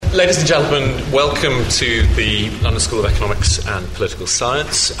Ladies and gentlemen, welcome to the London School of Economics and Political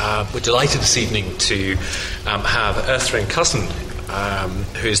Science. We're delighted this evening to have Earthryn Cousin,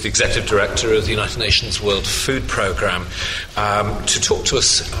 who is the Executive Director of the United Nations World Food Programme, to talk to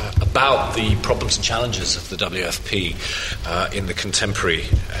us about the problems and challenges of the WFP in the contemporary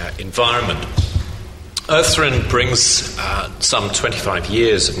environment. Earthryn brings some 25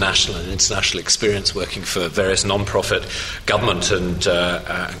 years of national and international experience working for various non-profit, government and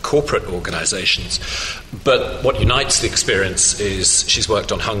corporate organisations. But what unites the experience is she's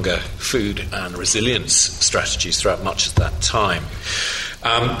worked on hunger, food and resilience strategies throughout much of that time.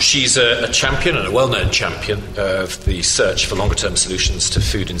 She's a champion and a well-known champion of the search for longer-term solutions to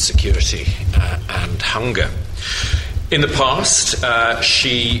food insecurity and hunger. In the past,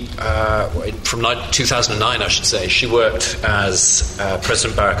 from 2009, I should say, she worked as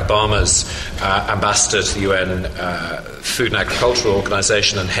President Barack Obama's ambassador to the UN Food and Agricultural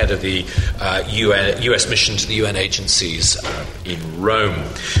Organization and head of the US mission to the UN agencies in Rome.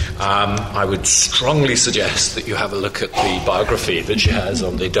 I would strongly suggest that you have a look at the biography that she has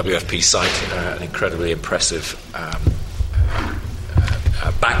on the WFP site, an incredibly impressive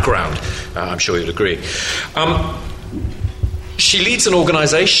background, I'm sure you'd agree. She leads an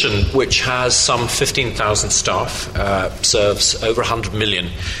organisation which has some 15,000 staff, serves over 100 million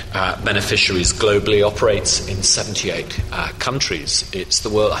beneficiaries globally, operates in 78 countries. It's the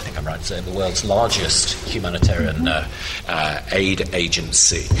world, I think I'm right in saying, the world's largest humanitarian aid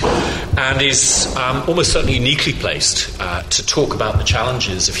agency, and is almost certainly uniquely placed to talk about the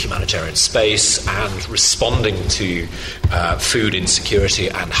challenges of humanitarian space and responding to food insecurity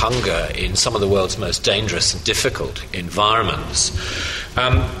and hunger in some of the world's most dangerous and difficult environments.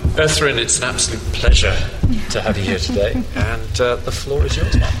 Earthryn, it's an absolute pleasure to have you here today, and the floor is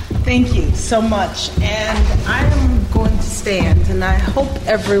yours, ma'am. Thank you so much. And I am going to stand, and I hope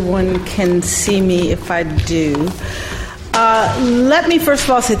everyone can see me if I do. Let me first of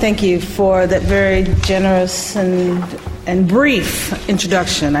all say thank you for that very generous and brief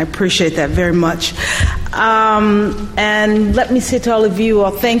introduction. I appreciate that very much. And let me say to all of you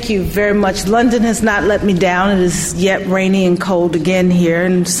all, thank you very much. London has not let me down. It is yet rainy and cold again here,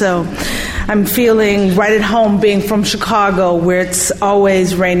 and so I'm feeling right at home being from Chicago, where it's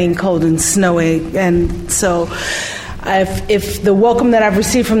always raining, cold, and snowy. And so if the welcome that I've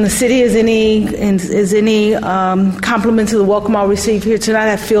received from the city is any compliment to the welcome I'll receive here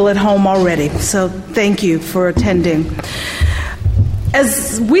tonight, I feel at home already. So thank you for attending.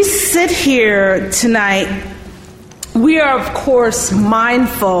 As we sit here tonight, we are, of course,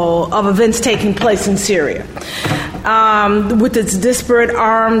 mindful of events taking place in Syria, with its disparate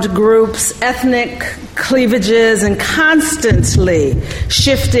armed groups, ethnic cleavages, and constantly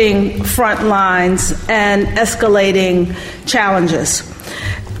shifting front lines and escalating challenges.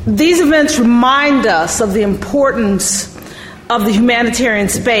 These events remind us of the importance of the humanitarian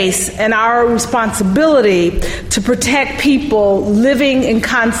space and our responsibility to protect people living in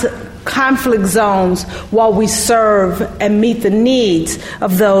conflict zones while we serve and meet the needs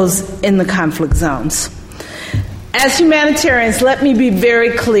of those in the conflict zones. As humanitarians, let me be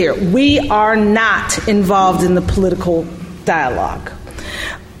very clear. We are not involved in the political dialogue.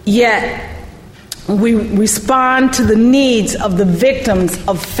 Yet, we respond to the needs of the victims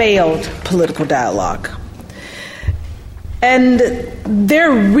of failed political dialogue. And there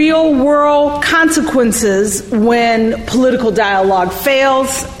are real-world consequences when political dialogue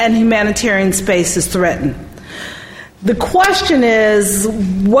fails and humanitarian space is threatened. The question is,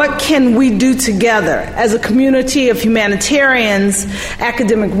 what can we do together as a community of humanitarians,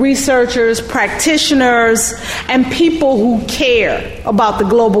 academic researchers, practitioners, and people who care about the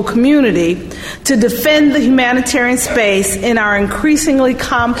global community to defend the humanitarian space in our increasingly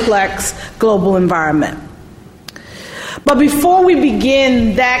complex global environment? But before we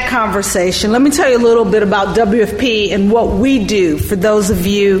begin that conversation, let me tell you a little bit about WFP and what we do for those of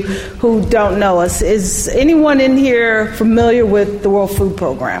you who don't know us. Is anyone in here familiar with the World Food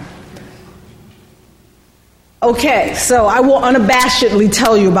Programme? Okay, so I will unabashedly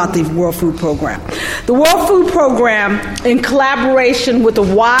tell you about the World Food Programme. The World Food Programme, in collaboration with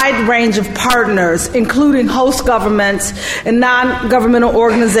a wide range of partners, including host governments and non-governmental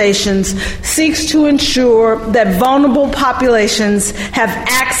organizations, seeks to ensure that vulnerable populations have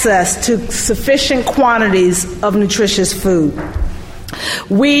access to sufficient quantities of nutritious food.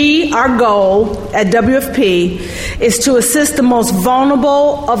 Our goal at WFP is to assist the most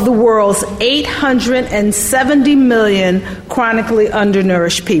vulnerable of the world's 870 million chronically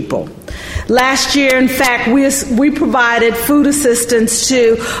undernourished people. Last year, in fact, we provided food assistance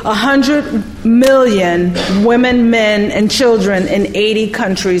to 100 million women, men, and children in 80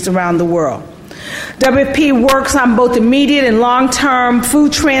 countries around the world. WFP works on both immediate and long-term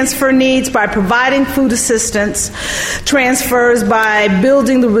food transfer needs by providing food assistance transfers, by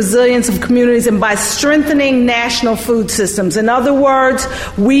building the resilience of communities, and by strengthening national food systems. In other words,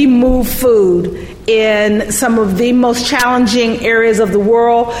 we move food in some of the most challenging areas of the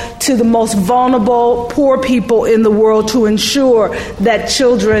world to the most vulnerable, poor people in the world to ensure that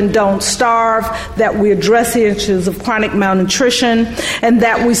children don't starve, that we address the issues of chronic malnutrition, and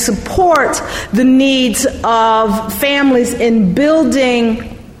that we support the needs of families in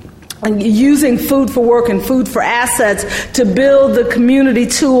building and using food for work and food for assets to build the community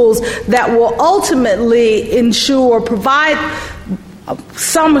tools that will ultimately provide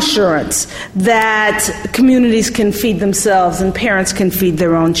some assurance that communities can feed themselves and parents can feed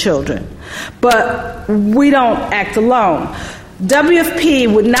their own children. But we don't act alone.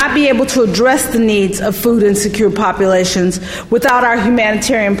 WFP would not be able to address the needs of food insecure populations without our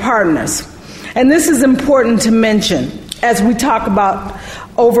humanitarian partners. And this is important to mention as we talk about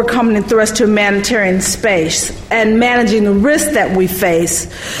overcoming the threats to humanitarian space and managing the risks that we face.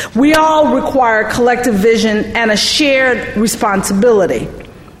 We all require collective vision and a shared responsibility.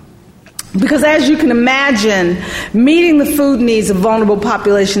 Because as you can imagine, meeting the food needs of vulnerable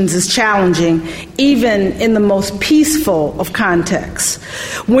populations is challenging, even in the most peaceful of contexts.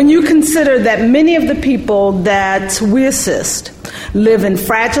 When you consider that many of the people that we assist live in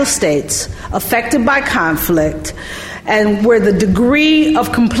fragile states, affected by conflict, and where the degree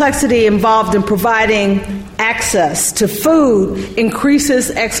of complexity involved in providing access to food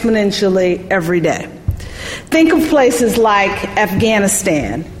increases exponentially every day. Think of places like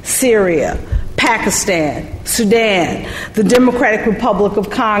Afghanistan, Syria, Pakistan, Sudan, the Democratic Republic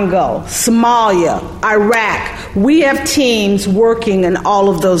of Congo, Somalia, Iraq. We have teams working in all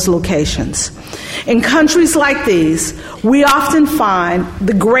of those locations. In countries like these, we often find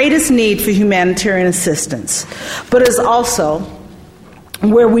the greatest need for humanitarian assistance, but it's also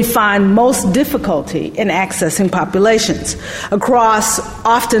where we find most difficulty in accessing populations across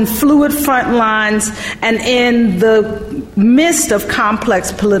often fluid front lines and in the midst of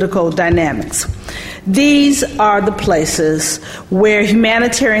complex political dynamics. These are the places where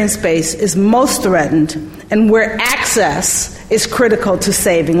humanitarian space is most threatened and where access is critical to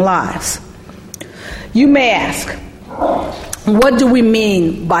saving lives. You may ask, what do we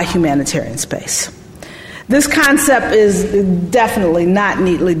mean by humanitarian space? This concept is definitely not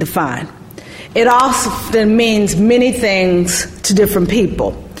neatly defined. It often means many things to different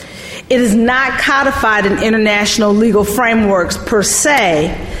people. It is not codified in international legal frameworks per se.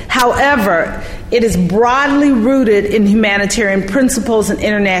 However, it is broadly rooted in humanitarian principles and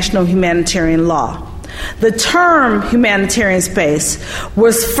international humanitarian law. The term humanitarian space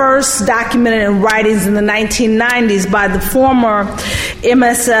was first documented in writings in the 1990s by the former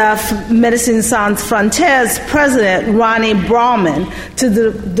MSF, Médecins Sans Frontières president, Ronnie Brauman,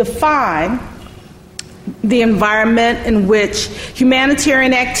 to define the environment in which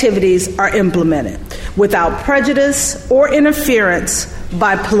humanitarian activities are implemented without prejudice or interference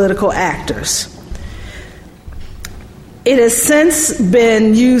by political actors. It has since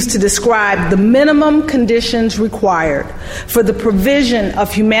been used to describe the minimum conditions required for the provision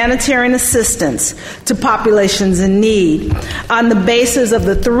of humanitarian assistance to populations in need on the basis of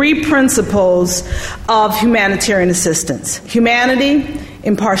the three principles of humanitarian assistance: humanity,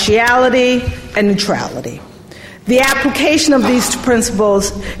 impartiality, and neutrality. The application of these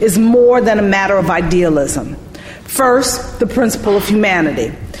principles is more than a matter of idealism. First, the principle of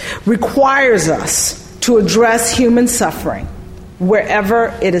humanity requires us to address human suffering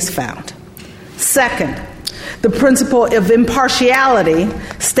wherever it is found. Second, the principle of impartiality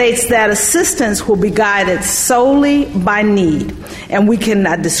states that assistance will be guided solely by need, and we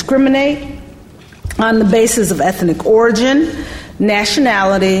cannot discriminate on the basis of ethnic origin,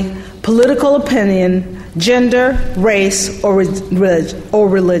 nationality, political opinion, gender, race, or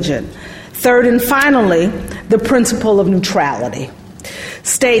religion. Third and finally, the principle of neutrality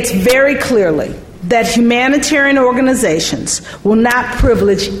states very clearly that humanitarian organizations will not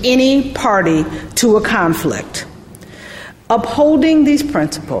privilege any party to a conflict. Upholding these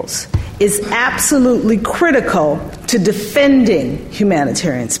principles is absolutely critical to defending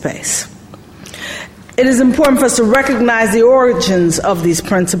humanitarian space. It is important for us to recognize the origins of these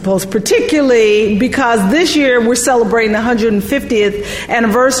principles, particularly because this year we're celebrating the 150th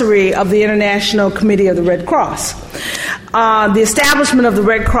anniversary of the International Committee of the Red Cross. The establishment of the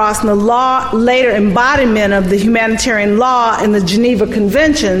Red Cross and the later embodiment of the humanitarian law in the Geneva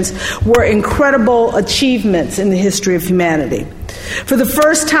Conventions were incredible achievements in the history of humanity. For the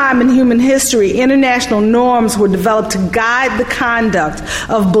first time in human history, international norms were developed to guide the conduct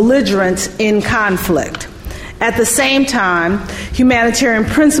of belligerents in conflict. At the same time, humanitarian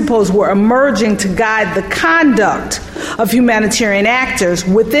principles were emerging to guide the conduct of humanitarian actors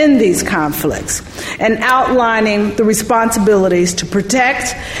within these conflicts and outlining the responsibilities to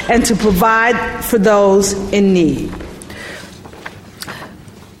protect and to provide for those in need.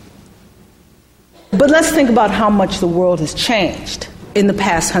 But let's think about how much the world has changed in the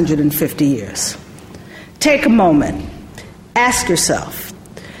past 150 years. Take a moment. Ask yourself,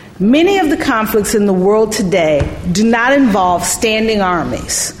 many of the conflicts in the world today do not involve standing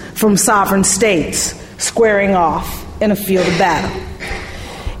armies from sovereign states squaring off in a field of battle.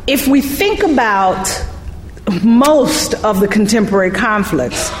 If we think about most of the contemporary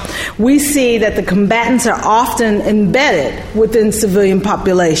conflicts, we see that the combatants are often embedded within civilian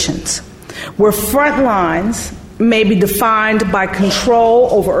populations, where front lines may be defined by control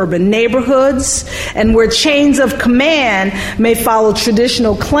over urban neighborhoods, and where chains of command may follow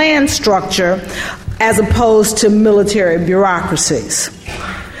traditional clan structure as opposed to military bureaucracies.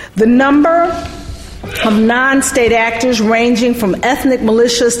 The number of non-state actors, ranging from ethnic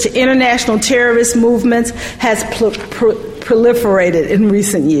militias to international terrorist movements, has proliferated in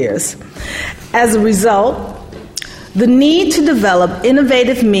recent years. As a result, the need to develop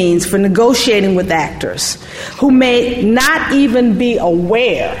innovative means for negotiating with actors who may not even be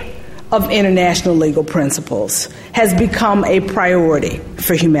aware of international legal principles has become a priority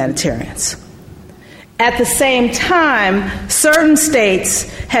for humanitarians. At the same time, certain states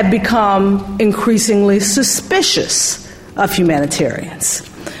have become increasingly suspicious of humanitarians.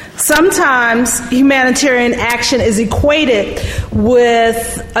 Sometimes humanitarian action is equated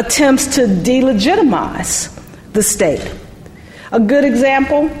with attempts to delegitimize the state. A good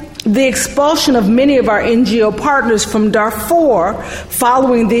example, the expulsion of many of our NGO partners from Darfur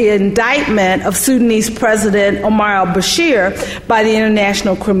following the indictment of Sudanese President Omar al-Bashir by the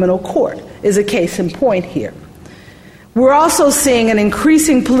International Criminal Court is a case in point here. We're also seeing an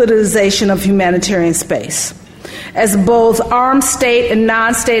increasing politicization of humanitarian space, as both armed state and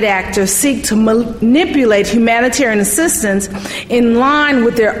non-state actors seek to manipulate humanitarian assistance in line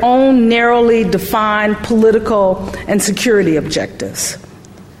with their own narrowly defined political and security objectives.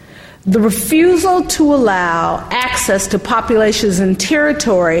 The refusal to allow access to populations and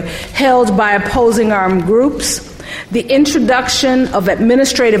territory held by opposing armed groups, the introduction of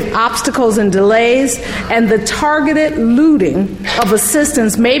administrative obstacles and delays, and the targeted looting of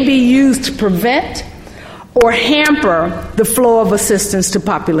assistance may be used to prevent or hamper the flow of assistance to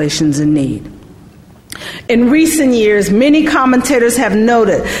populations in need. In recent years, many commentators have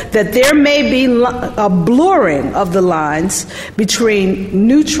noted that there may be a blurring of the lines between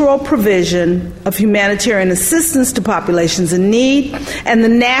neutral provision of humanitarian assistance to populations in need and the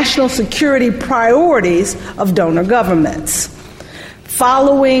national security priorities of donor governments.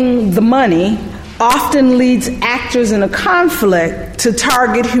 Following the money often leads actors in a conflict to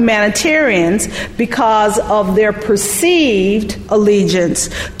target humanitarians because of their perceived allegiance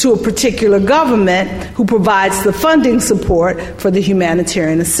to a particular government who provides the funding support for the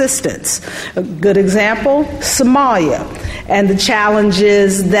humanitarian assistance. A good example, Somalia, and the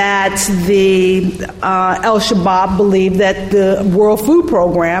challenges that the Al-Shabaab believed that the World Food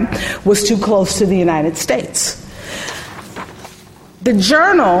Program was too close to the United States. The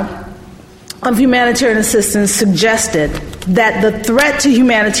Journal of Humanitarian Assistance suggested that the threat to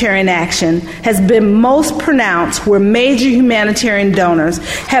humanitarian action has been most pronounced where major humanitarian donors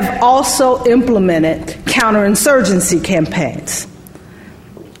have also implemented counterinsurgency campaigns.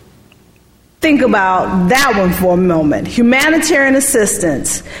 Think about that one for a moment. Humanitarian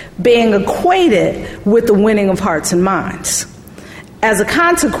assistance being equated with the winning of hearts and minds. As a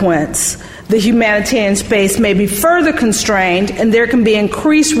consequence, the humanitarian space may be further constrained, and there can be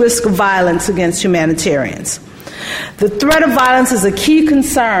increased risk of violence against humanitarians. The threat of violence is a key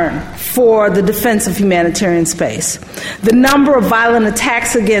concern for the defense of humanitarian space. The number of violent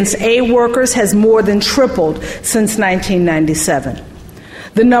attacks against aid workers has more than tripled since 1997.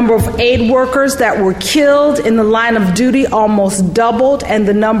 The number of aid workers that were killed in the line of duty almost doubled, and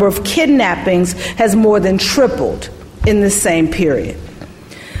the number of kidnappings has more than tripled in the same period.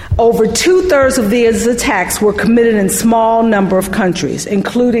 Over 2/3 of these attacks were committed in small number of countries,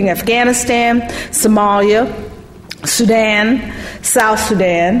 including Afghanistan, Somalia, Sudan, South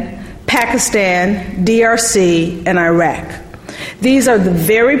Sudan, Pakistan, DRC, and Iraq. These are the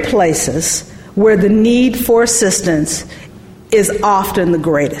very places where the need for assistance is often the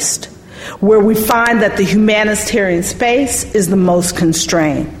greatest, where we find that the humanitarian space is the most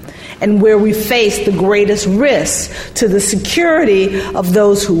constrained, and where we face the greatest risk to the security of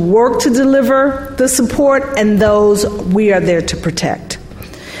those who work to deliver the support and those we are there to protect.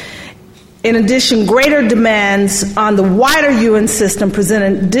 In addition, greater demands on the wider UN system present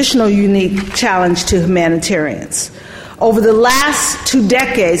an additional unique challenge to humanitarians. Over the last 2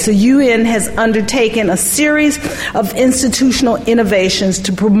 decades, the UN has undertaken a series of institutional innovations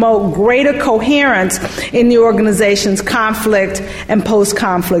to promote greater coherence in the organization's conflict and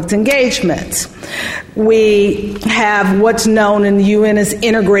post-conflict engagements. We have what's known in the UN as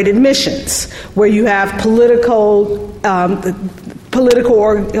integrated missions, where you have political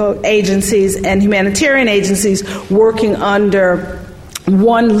agencies and humanitarian agencies working under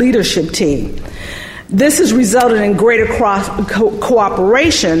one leadership team. This has resulted in greater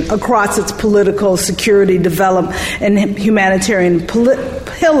cooperation across its political, security, development, and humanitarian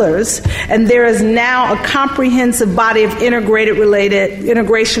pillars, and there is now a comprehensive body of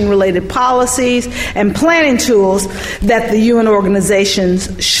integration-related policies and planning tools that the UN organizations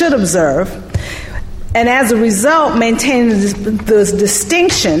should observe. And as a result, maintaining the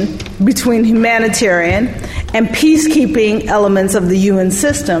distinction between humanitarian and peacekeeping elements of the UN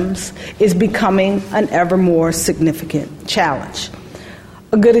systems is becoming an ever more significant challenge.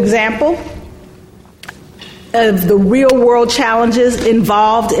 A good example of the real-world challenges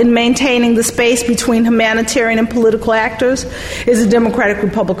involved in maintaining the space between humanitarian and political actors is the Democratic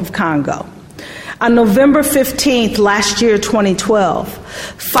Republic of Congo. On November 15th, last year, 2012,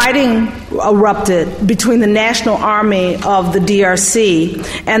 fighting erupted between the National Army of the DRC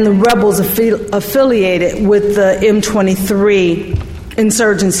and the rebels affiliated with the M23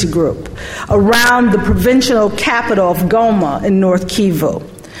 insurgency group around the provincial capital of Goma in North Kivu.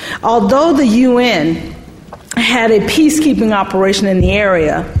 Although the UN had a peacekeeping operation in the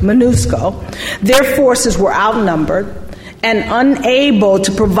area, MONUSCO, their forces were outnumbered and unable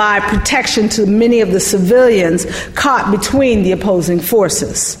to provide protection to many of the civilians caught between the opposing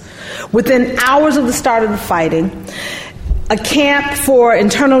forces. Within hours of the start of the fighting, a camp for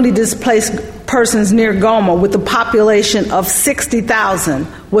internally displaced persons near Goma with a population of 60,000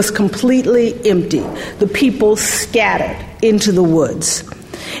 was completely empty. The people scattered into the woods.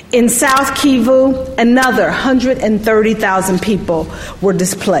 In South Kivu, another 130,000 people were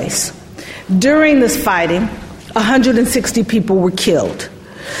displaced. During this fighting, 160 people were killed.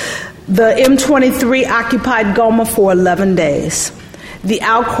 The M23 occupied Goma for 11 days. The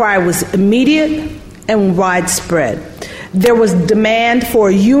outcry was immediate and widespread. There was demand for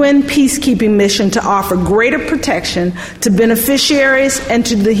a UN peacekeeping mission to offer greater protection to beneficiaries and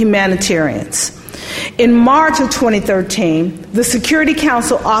to the humanitarians. In March of 2013, the Security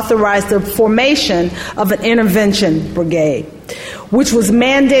Council authorized the formation of an intervention brigade, which was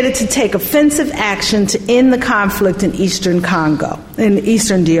mandated to take offensive action to end the conflict in eastern Congo, in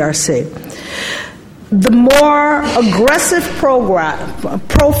eastern DRC. The more aggressive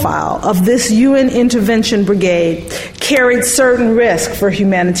profile of this UN intervention brigade carried certain risk for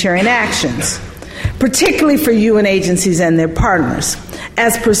humanitarian actions, particularly for UN agencies and their partners,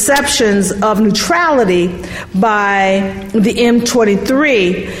 as perceptions of neutrality by the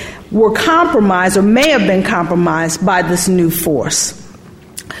M23 were compromised or may have been compromised by this new force.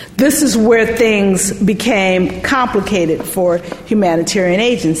 This is where things became complicated for humanitarian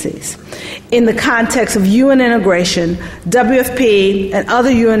agencies. In the context of UN integration, WFP and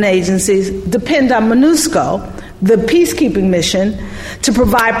other UN agencies depend on MONUSCO, the peacekeeping mission, to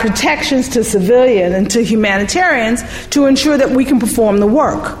provide protections to civilians and to humanitarians to ensure that we can perform the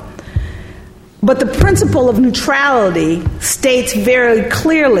work. But the principle of neutrality states very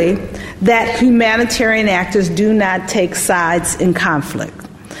clearly that humanitarian actors do not take sides in conflict.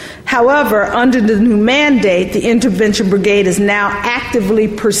 However, under the new mandate, the Intervention Brigade is now actively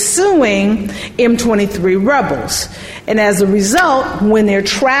pursuing M23 rebels. And as a result, when they're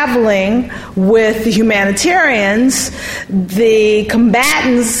traveling with the humanitarians, the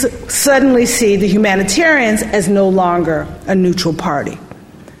combatants suddenly see the humanitarians as no longer a neutral party.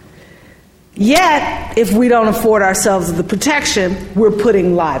 Yet, if we don't afford ourselves the protection, we're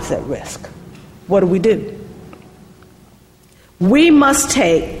putting lives at risk. What do? We must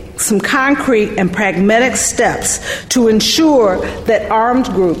take some concrete and pragmatic steps to ensure that armed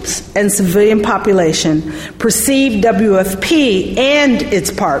groups and civilian population perceive WFP and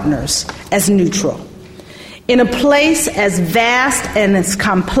its partners as neutral. In a place as vast and as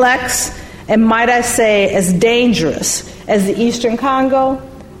complex, and might I say as dangerous as the Eastern Congo,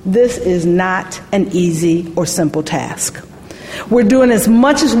 this is not an easy or simple task. We're doing as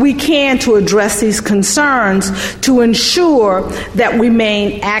much as we can to address these concerns to ensure that we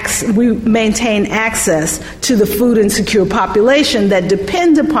maintain access to the food insecure population that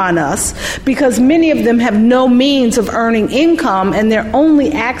depends upon us, because many of them have no means of earning income and their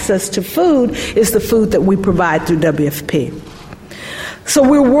only access to food is the food that we provide through WFP. So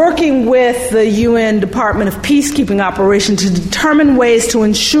we're working with the UN Department of Peacekeeping Operations to determine ways to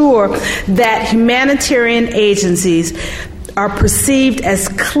ensure that humanitarian agencies are perceived as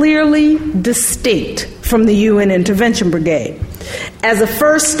clearly distinct from the UN Intervention Brigade. As a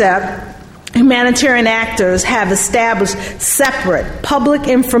first step, humanitarian actors have established separate public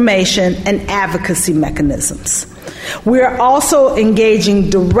information and advocacy mechanisms. We are also engaging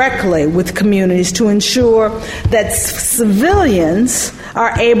directly with communities to ensure that civilians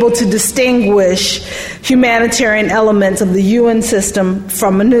are able to distinguish humanitarian elements of the UN system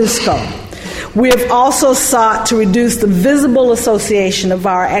from MONUSCO. We have also sought to reduce the visible association of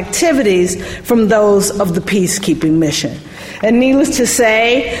our activities from those of the peacekeeping mission. And needless to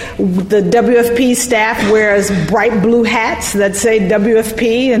say, the WFP staff wears bright blue hats that say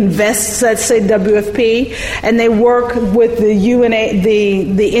WFP and vests that say WFP, and they work with the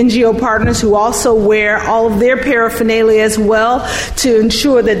the NGO partners who also wear all of their paraphernalia as well to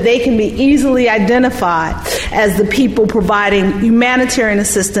ensure that they can be easily identified as the people providing humanitarian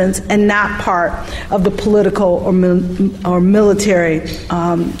assistance and not part of the political or military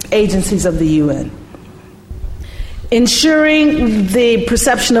agencies of the UN. Ensuring the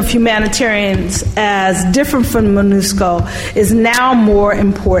perception of humanitarians as different from MONUSCO is now more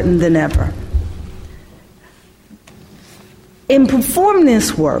important than ever. In performing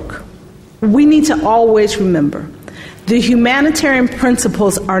this work, we need to always remember the humanitarian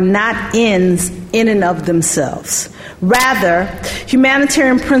principles are not ends in and of themselves. Rather,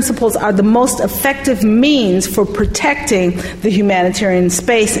 humanitarian principles are the most effective means for protecting the humanitarian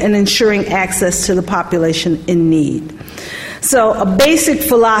space and ensuring access to the population in need. So, a basic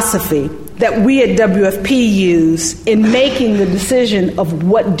philosophy that we at WFP use in making the decision of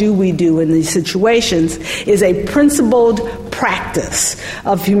what do we do in these situations is a principled practice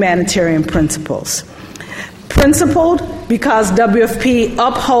of humanitarian principles. Principled because WFP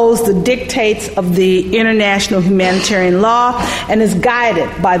upholds the dictates of the international humanitarian law and is guided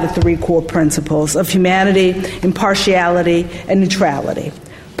by the three core principles of humanity, impartiality, and neutrality.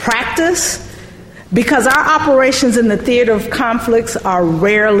 Practice because our operations in the theater of conflicts are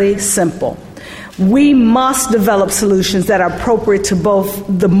rarely simple. We must develop solutions that are appropriate to both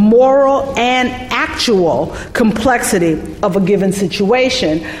the moral and actual complexity of a given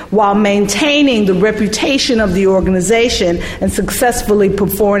situation while maintaining the reputation of the organization and successfully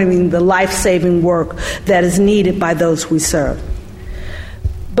performing the life-saving work that is needed by those we serve.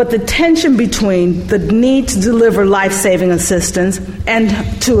 But the tension between the need to deliver life-saving assistance and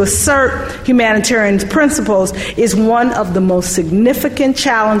to assert humanitarian principles is one of the most significant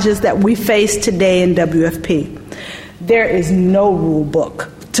challenges that we face today in WFP. There is no rule book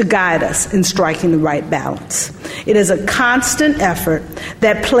to guide us in striking the right balance. It is a constant effort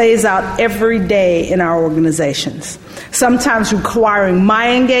that plays out every day in our organizations, sometimes requiring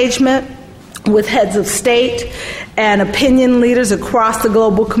my engagement with heads of state and opinion leaders across the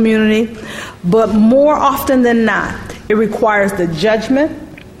global community, but more often than not, it requires the judgment,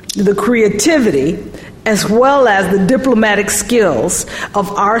 the creativity, as well as the diplomatic skills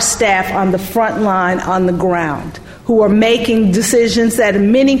of our staff on the front line, on the ground, who are making decisions that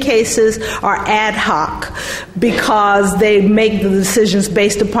in many cases are ad hoc because they make the decisions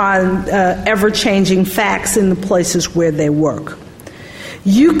based upon ever-changing facts in the places where they work.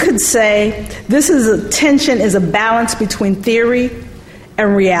 You could say this is a tension, is a balance between theory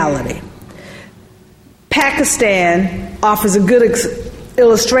and reality. Pakistan offers a good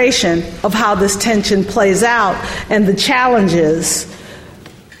illustration of how this tension plays out and the challenges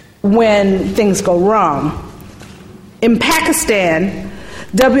when things go wrong. In Pakistan,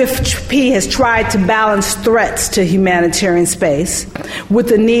 WFP has tried to balance threats to humanitarian space with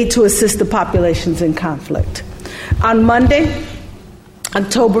the need to assist the populations in conflict. On Monday,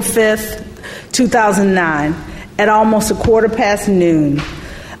 October 5th, 2009, at almost noon,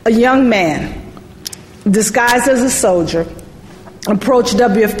 a young man, disguised as a soldier, approached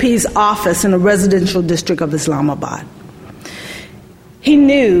WFP's office in a residential district of Islamabad. he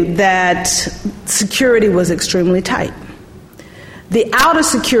knew that security was extremely tight. The outer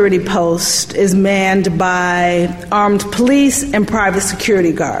security post is manned by armed police and private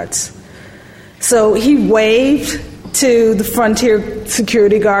security guards. So he waved to the Frontier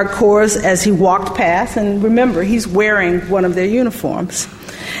Security Guard Corps as he walked past, and remember, he's wearing one of their uniforms.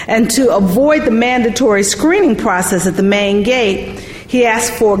 And to avoid the mandatory screening process at the main gate, he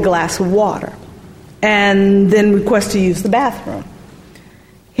asked for a glass of water and then requested to use the bathroom.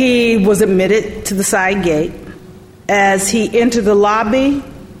 He was admitted to the side gate. As he entered the lobby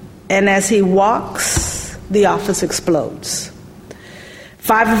and as he walks, the office explodes.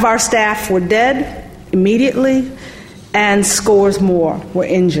 5 of our staff were dead immediately, and scores more were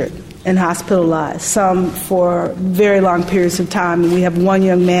injured and hospitalized, some for very long periods of time. And we have one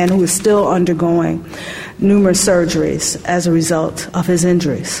young man who is still undergoing numerous surgeries as a result of his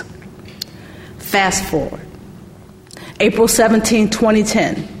injuries. Fast forward. April 17,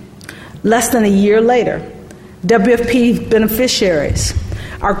 2010, less than a year later, WFP beneficiaries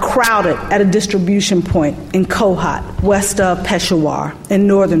are crowded at a distribution point in Kohat, west of Peshawar, in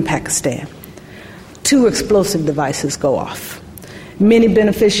northern Pakistan. 2 explosive devices go off. Many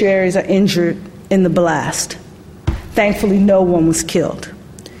beneficiaries are injured in the blast. Thankfully, no one was killed.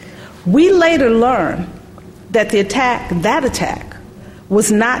 We later learned that that attack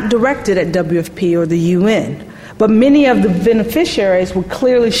was not directed at WFP or the UN, but many of the beneficiaries were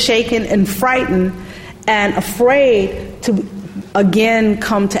clearly shaken and frightened and afraid to again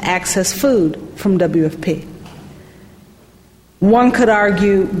come to access food from WFP. One could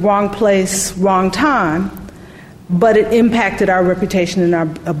argue wrong place, wrong time, but it impacted our reputation and our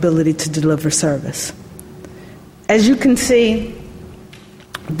ability to deliver service. As you can see,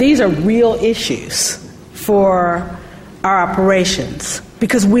 these are real issues for our operations,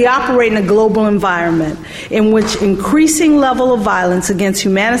 because we operate in a global environment in which increasing level of violence against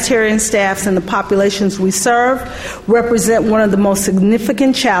humanitarian staffs and the populations we serve represent one of the most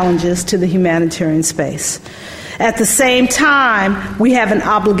significant challenges to the humanitarian space. At the same time, we have an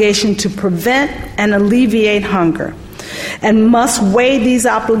obligation to prevent and alleviate hunger, and must weigh these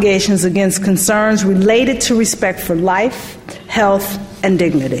obligations against concerns related to respect for life, health, and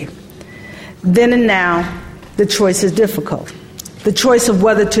dignity. Then and now, the choice is difficult. The choice of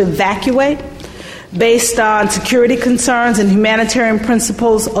whether to evacuate based on security concerns and humanitarian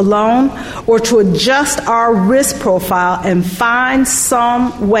principles alone, or to adjust our risk profile and find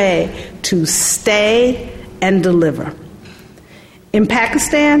some way to stay and deliver. In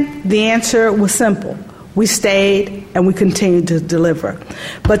Pakistan, the answer was simple. We stayed and we continued to deliver.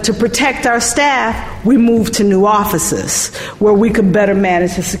 But to protect our staff, we moved to new offices where we could better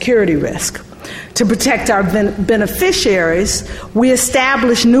manage the security risk. To protect our beneficiaries, we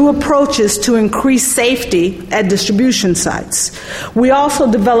established new approaches to increase safety at distribution sites. We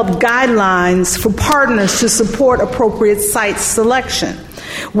also developed guidelines for partners to support appropriate site selection.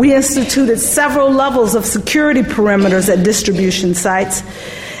 We instituted several levels of security perimeters at distribution sites.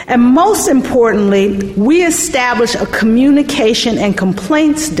 And most importantly, we established a communication and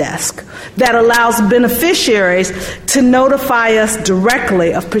complaints desk that allows beneficiaries to notify us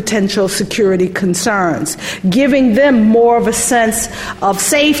directly of potential security concerns, giving them more of a sense of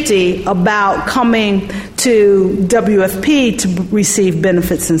safety about coming to WFP to receive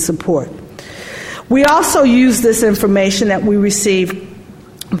benefits and support. We also use this information that we receive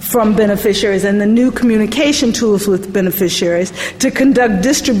from beneficiaries and the new communication tools with beneficiaries to conduct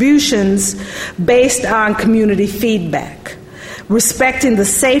distributions based on community feedback, respecting the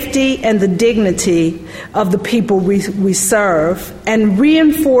safety and the dignity of the people we serve, and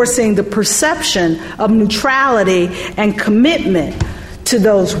reinforcing the perception of neutrality and commitment to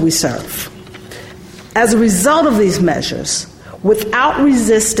those we serve. As a result of these measures, without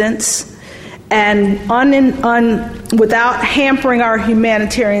resistance and without hampering our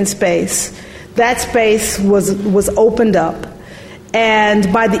humanitarian space, that space was opened up.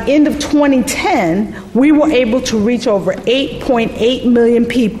 And by the end of 2010, we were able to reach over 8.8 million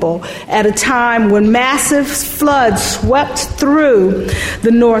people at a time when massive floods swept through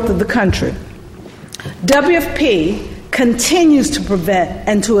the north of the country. WFP continues to prevent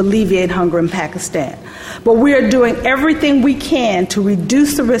and to alleviate hunger in Pakistan. But we are doing everything we can to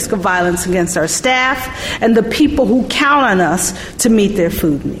reduce the risk of violence against our staff and the people who count on us to meet their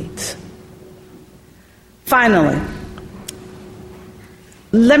food needs. Finally,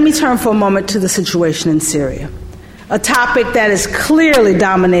 let me turn for a moment to the situation in Syria, a topic that is clearly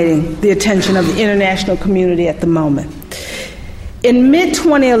dominating the attention of the international community at the moment. In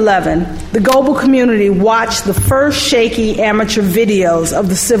mid-2011, the global community watched the first shaky amateur videos of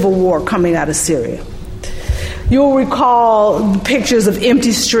the civil war coming out of Syria. You'll recall pictures of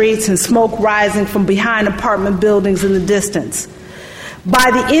empty streets and smoke rising from behind apartment buildings in the distance.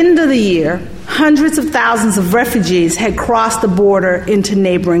 By the end of the year, hundreds of thousands of refugees had crossed the border into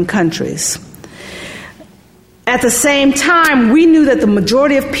neighboring countries. At the same time, we knew that the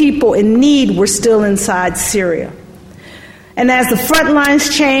majority of people in need were still inside Syria. And as the front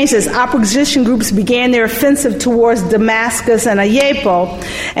lines changed, as opposition groups began their offensive towards Damascus and Aleppo,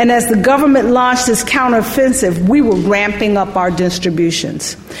 and as the government launched its counteroffensive, we were ramping up our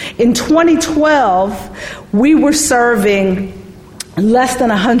distributions. In 2012, we were serving less than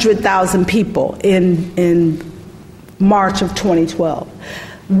 100,000 people in March of 2012.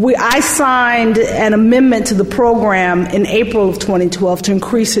 I signed an amendment to the program in April of 2012 to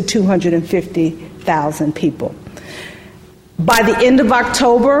increase to 250,000 people. By the end of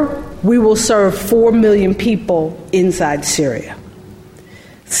October, we will serve 4 million people inside Syria.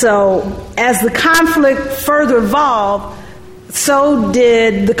 So as the conflict further evolved, so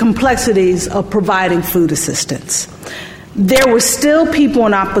did the complexities of providing food assistance. There were still people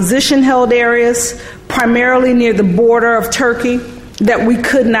in opposition-held areas, primarily near the border of Turkey, that we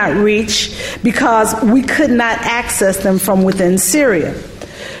could not reach because we could not access them from within Syria.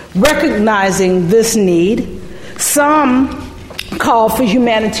 Recognizing this need, some called for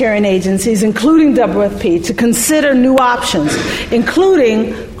humanitarian agencies, including WFP, to consider new options,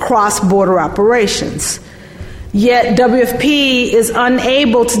 including cross-border operations. Yet WFP is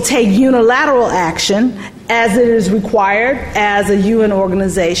unable to take unilateral action as it is required as a UN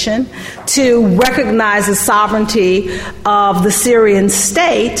organization to recognize the sovereignty of the Syrian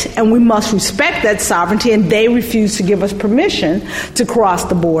state, and we must respect that sovereignty, and they refuse to give us permission to cross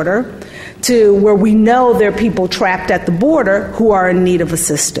the border to where we know there are people trapped at the border who are in need of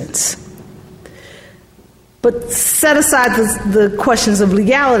assistance. But set aside the questions of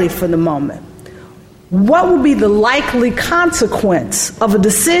legality for the moment. What would be the likely consequence of a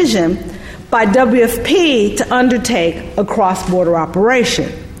decision by WFP to undertake a cross-border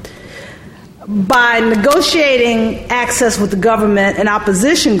operation? By negotiating access with the government and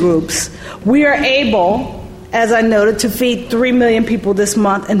opposition groups, we are able, as I noted, to feed 3 million people this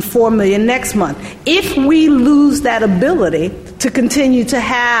month and 4 million next month. If we lose that ability to continue to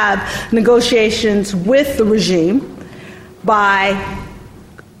have negotiations with the regime by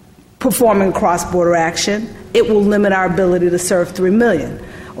performing cross-border action, it will limit our ability to serve 3 million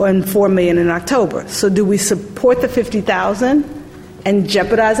and 4 million in October. So do we support the 50,000 and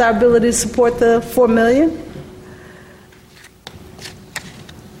jeopardize our ability to support the 4 million?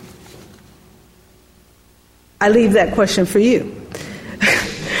 I leave that question for you.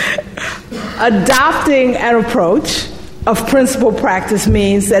 Adopting an approach of principal practice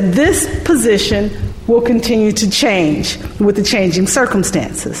means that this position will continue to change with the changing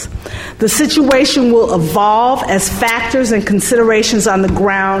circumstances. The situation will evolve as factors and considerations on the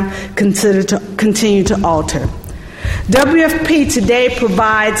ground continue to alter. WFP today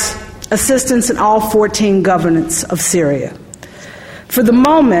provides assistance in all 14 governments of Syria. For the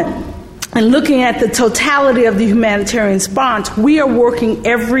moment, and looking at the totality of the humanitarian response, we are working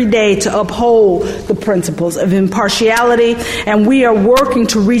every day to uphold the principles of impartiality, and we are working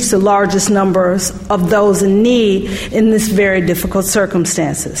to reach the largest numbers of those in need in this very difficult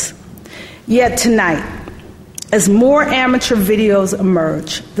circumstances. Yet tonight, as more amateur videos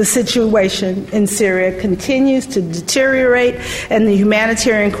emerge, the situation in Syria continues to deteriorate and the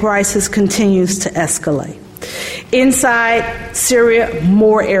humanitarian crisis continues to escalate. Inside Syria,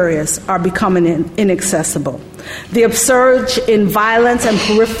 more areas are becoming inaccessible. The upsurge in violence and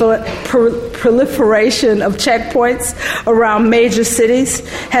proliferation of checkpoints around major cities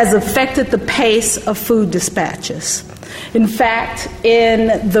has affected the pace of food dispatches. In fact,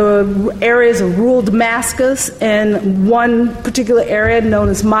 in the areas of rural Damascus and one particular area known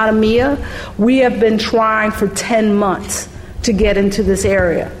as Madamia, we have been trying for 10 months to get into this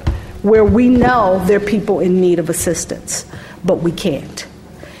area, where we know there are people in need of assistance, but we can't.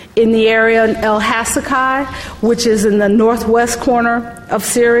 In the area in El Hasakai, which is in the northwest corner of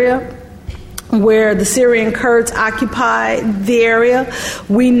Syria, where the Syrian Kurds occupy the area,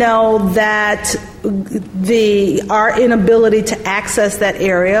 we know that our inability to access that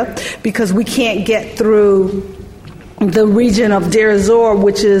area because we can't get through the region of Deir ez-Zor,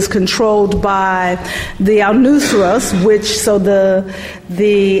 which is controlled by the al-Nusras, so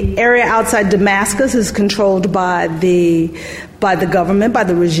the area outside Damascus is controlled by the government, by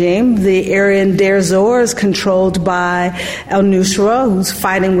the regime. The area in Deir ez-Zor is controlled by al-Nusra, who's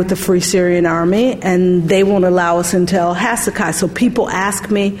fighting with the Free Syrian Army, and they won't allow us into El Hasakai. So people ask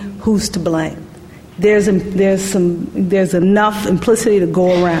me, who's to blame? There's enough implicity to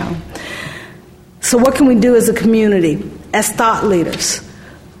go around. So what can we do as a community, as thought leaders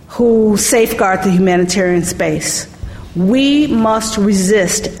who safeguard the humanitarian space? We must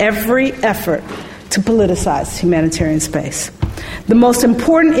resist every effort to politicize humanitarian space. The most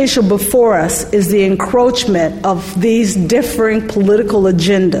important issue before us is the encroachment of these differing political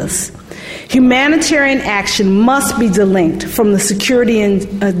agendas. Humanitarian action must be delinked from the security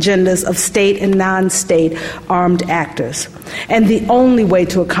agendas of state and non-state armed actors. And the only way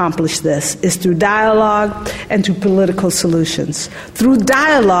to accomplish this is through dialogue and through political solutions. Through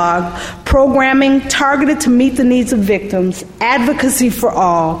dialogue, programming targeted to meet the needs of victims, advocacy for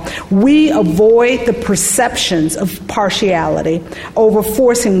all, we avoid the perceptions of partiality over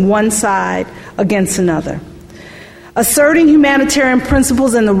forcing one side against another. Asserting humanitarian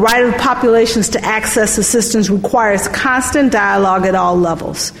principles and the right of populations to access assistance requires constant dialogue at all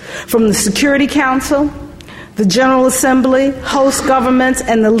levels, from the Security Council, the General Assembly, host governments,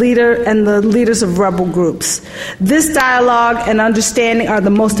 and the leaders of rebel groups. This dialogue and understanding are the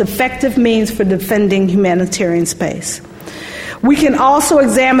most effective means for defending humanitarian space. We can also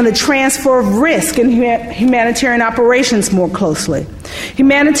examine the transfer of risk in humanitarian operations more closely.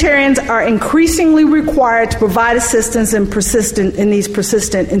 Humanitarians are increasingly required to provide assistance in these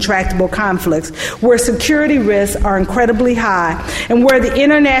persistent, intractable conflicts, where security risks are incredibly high and where the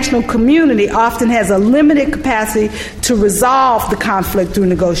international community often has a limited capacity to resolve the conflict through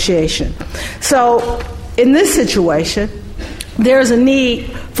negotiation. So, in this situation, there's a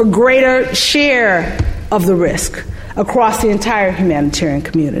need for greater share of the risk across the entire humanitarian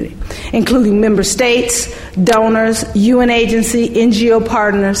community, including member states, donors, UN agency, NGO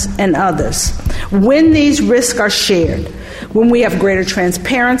partners, and others. When these risks are shared, when we have greater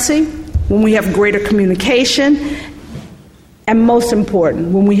transparency, when we have greater communication, and most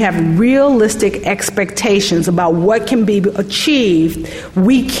important, when we have realistic expectations about what can be achieved,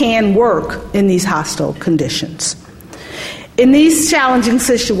 we can work in these hostile conditions. In these challenging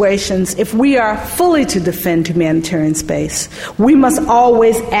situations, if we are fully to defend humanitarian space, we must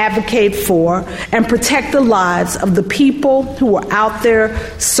always advocate for and protect the lives of the people who are out there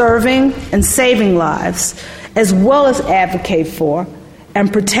serving and saving lives, as well as advocate for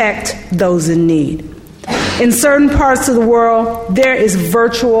and protect those in need. In certain parts of the world, there is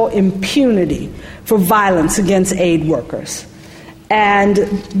virtual impunity for violence against aid workers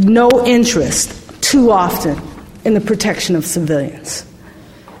and no interest, too often, in the protection of civilians.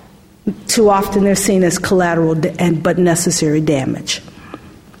 Too often they're seen as collateral but necessary damage.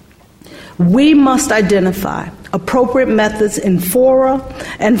 We must identify appropriate methods in fora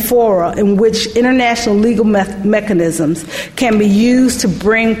in which international legal mechanisms can be used to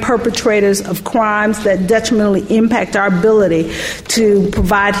bring perpetrators of crimes that detrimentally impact our ability to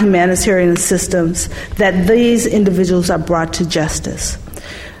provide humanitarian assistance, that these individuals are brought to justice.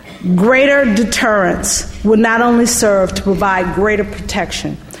 Greater deterrence would not only serve to provide greater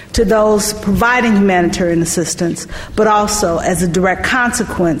protection to those providing humanitarian assistance, but also, as a direct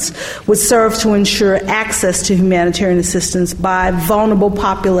consequence, would serve to ensure access to humanitarian assistance by vulnerable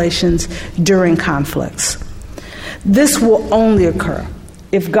populations during conflicts. This will only occur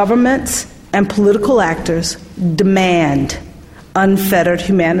if governments and political actors demand unfettered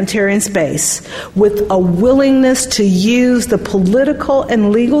humanitarian space with a willingness to use the political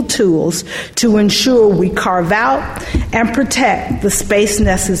and legal tools to ensure we carve out and protect the space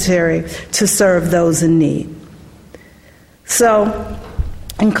necessary to serve those in need. So,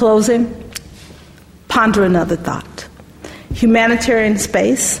 in closing, ponder another thought. Humanitarian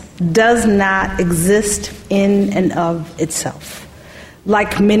space does not exist in and of itself.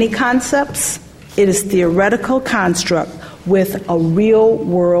 Like many concepts, it is a theoretical construct with a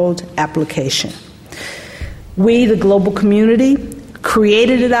real-world application. We, the global community,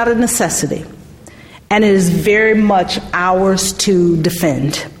 created it out of necessity, and it is very much ours to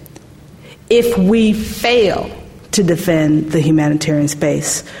defend. If we fail to defend the humanitarian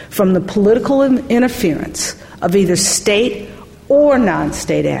space from the political interference of either state or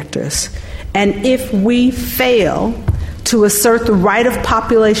non-state actors, and if we fail to assert the right of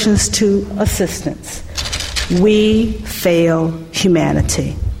populations to assistance, we fail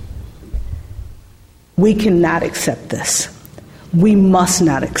humanity. We cannot accept this. We must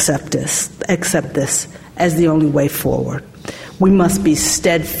not accept this as the only way forward. We must be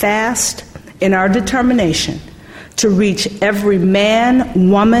steadfast in our determination to reach every man,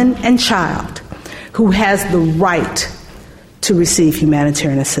 woman, and child who has the right to receive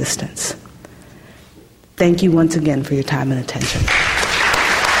humanitarian assistance. Thank you once again for your time and attention.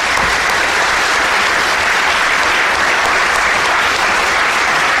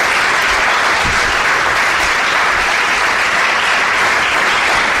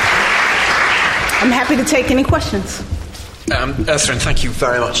 happy to take any questions. Erthrin, thank you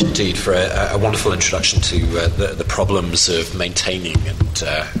very much indeed for a wonderful introduction to the problems of maintaining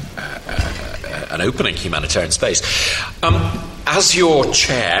and opening humanitarian space. As your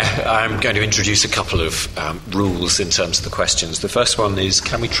chair, I'm going to introduce a couple of rules in terms of the questions. The first one is,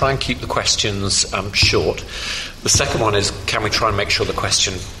 can we try and keep the questions short? The second one is, can we try and make sure the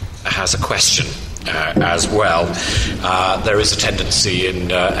question has a question as well? There is a tendency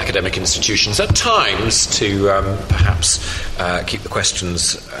in academic institutions at times to perhaps keep the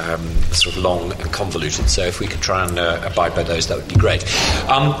questions sort of long and convoluted. So if we could try and abide by those, that would be great.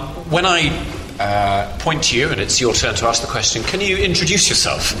 When I point to you and it's your turn to ask the question, can you introduce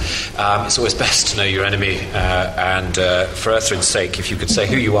yourself? It's always best to know your enemy, and for Erthrin's sake, if you could say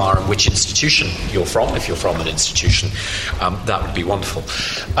who you are and which institution you're from, if you're from an institution, that would be wonderful.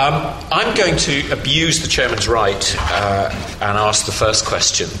 I'm going to abuse the chairman's right and ask the first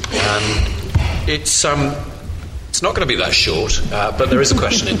question, and it's not going to be that short, but there is a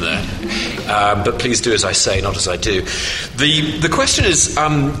question in there. But please do as I say, not as I do. The question is,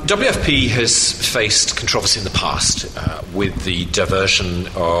 WFP has faced controversy in the past with the diversion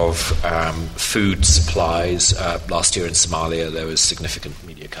of food supplies. Last year in Somalia, there was significant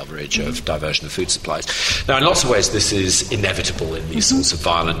media coverage of diversion of food supplies. Now, in lots of ways, this is inevitable in these sorts of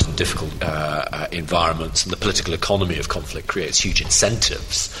violent and difficult environments, and the political economy of conflict creates huge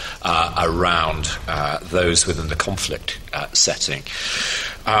incentives around those within the conflict setting,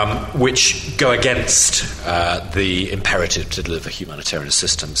 which go against the imperative to deliver humanitarian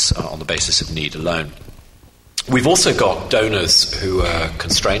assistance on the basis of need alone. We've also got donors who are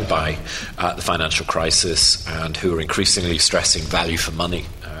constrained by the financial crisis and who are increasingly stressing value for money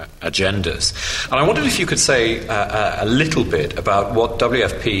agendas. And I wondered if you could say a little bit about what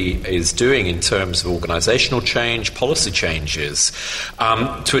WFP is doing in terms of organizational change, policy changes,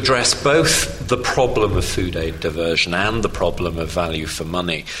 to address both the problem of food aid diversion and the problem of value for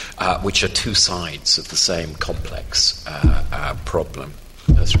money, which are two sides of the same complex problem.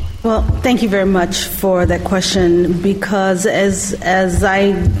 Well, thank you very much for that question, because as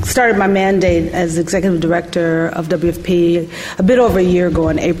I started my mandate as executive director of WFP a bit over a year ago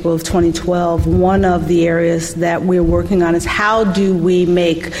in April of 2012, one of the areas that we're working on is how do we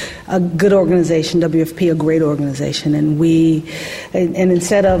make a good organization, WFP, a great organization. And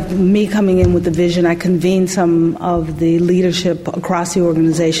instead of me coming in with the vision, I convened some of the leadership across the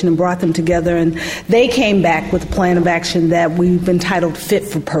organization and brought them together, and they came back with a plan of action that we've entitled Fit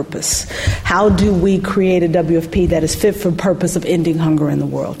for Purpose. How do we create a WFP that is fit for purpose of ending hunger in the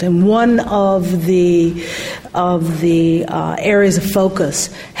world? And one of the areas of focus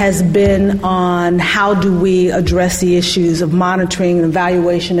has been on how do we address the issues of monitoring and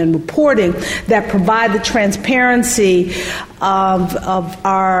evaluation and reporting that provide the transparency of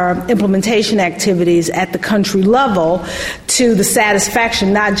our implementation activities at the country level to the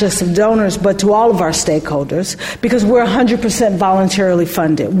satisfaction not just of donors but to all of our stakeholders, because we're 100% voluntarily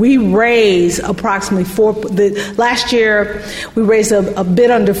funded. We raise approximately last year we raised a bit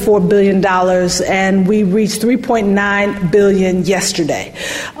under $4 billion, and we reached $3.9 billion yesterday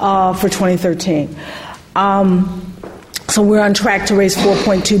for 2013. So we're on track to raise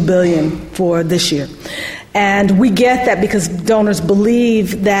 $4.2 billion for this year. And we get that because donors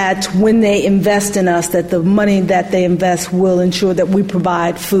believe that when they invest in us, that the money that they invest will ensure that we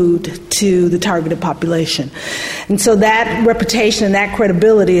provide food to the targeted population. And so that reputation and that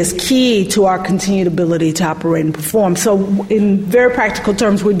credibility is key to our continued ability to operate and perform. So in very practical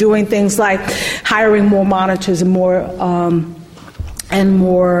terms, we're doing things like hiring more monitors and more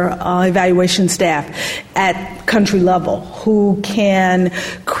evaluation staff at country level who can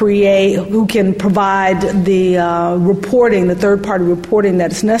provide the reporting, the third-party reporting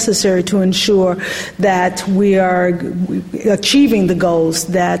that is necessary to ensure that we are achieving the goals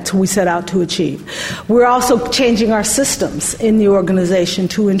that we set out to achieve. We're also changing our systems in the organization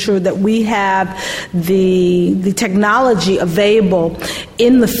to ensure that we have the technology available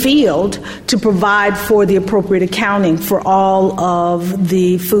in the field to provide for the appropriate accounting for all of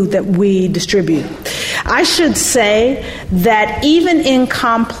the food that we distribute. I should say that even in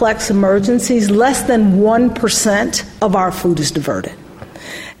complex emergencies, less than 1% of our food is diverted.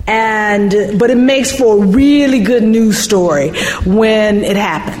 But it makes for a really good news story when it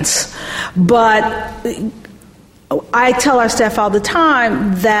happens. But I tell our staff all the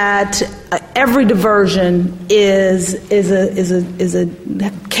time that every diversion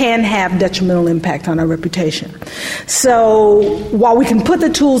can have detrimental impact on our reputation. So while we can put the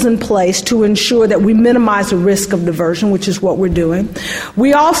tools in place to ensure that we minimize the risk of diversion, which is what we're doing,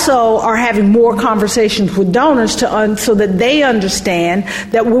 we also are having more conversations with donors so that they understand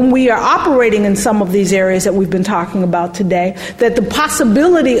that when we are operating in some of these areas that we've been talking about today, that the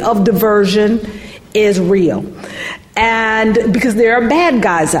possibility of diversion is real. And because there are bad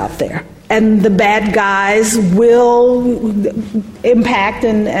guys out there, and the bad guys will impact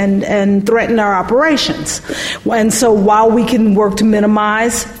and threaten our operations. And so while we can work to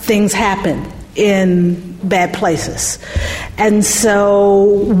minimize, things happen in bad places. And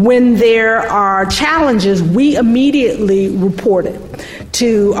so when there are challenges, we immediately report it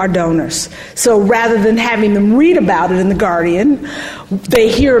to our donors. So rather than having them read about it in The Guardian, they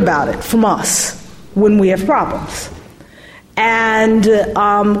hear about it from us when we have problems. And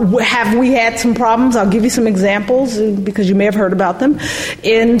have we had some problems? I'll give you some examples because you may have heard about them.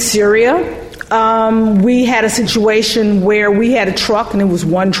 In Syria, we had a situation where we had a truck, and it was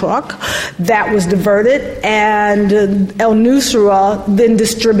one truck, that was diverted, and El Nusra then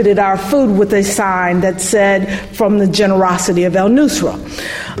distributed our food with a sign that said, "From the generosity of El Nusra."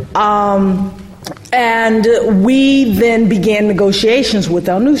 And we then began negotiations with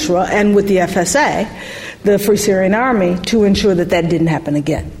El Nusra and with the FSA, the Free Syrian Army, to ensure that that didn't happen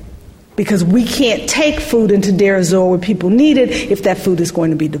again. Because we can't take food into Deir ez-Zor where people need it if that food is going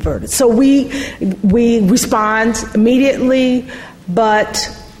to be diverted. So we respond immediately, but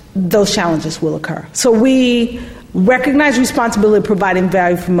those challenges will occur. So we recognize responsibility of providing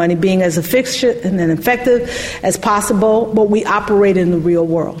value for money, being as efficient and effective as possible, but we operate in the real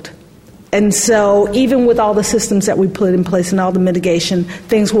world. And so even with all the systems that we put in place and all the mitigation,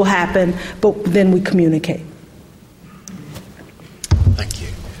 things will happen, but then we communicate. Thank you.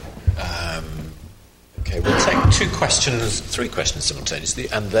 Okay, we'll take three questions simultaneously,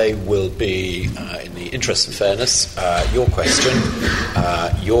 and they will be, in the interest of fairness, your question,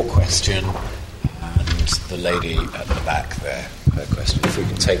 and the lady at the back there, her question. If we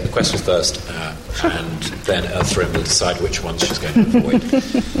can take the questions first, and then Earthrim will decide which ones she's going to avoid.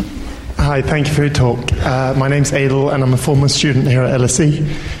 Hi, thank you for your talk. My name's Adel, and I'm a former student here at LSE.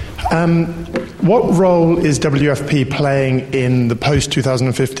 What role is WFP playing in the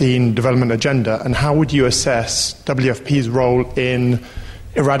post-2015 development agenda, and how would you assess WFP's role in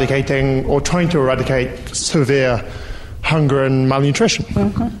eradicating or trying to eradicate severe hunger and malnutrition?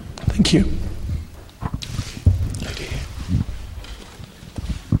 Mm-hmm. Thank you.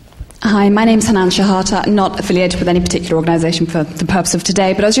 Hi, my name's Hanan Shahata, not affiliated with any particular organisation for the purpose of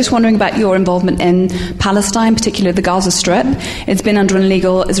today, but I was just wondering about your involvement in Palestine, particularly the Gaza Strip. It's been under an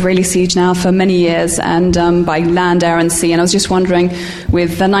illegal Israeli siege now for many years, and by land, air and sea, and I was just wondering,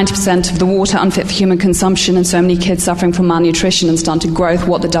 with 90% of the water unfit for human consumption and so many kids suffering from malnutrition and stunted growth,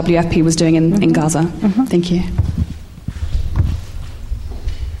 what the WFP was doing in Gaza. Mm-hmm. Thank you.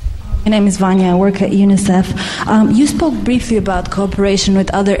 My name is Vanya. I work at UNICEF. You spoke briefly about cooperation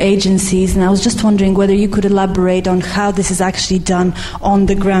with other agencies, and I was just wondering whether you could elaborate on how this is actually done on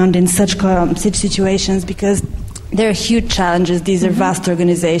the ground in such situations, because there are huge challenges. These are vast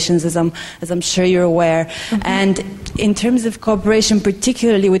organizations, as I'm sure you're aware. Mm-hmm. And in terms of cooperation,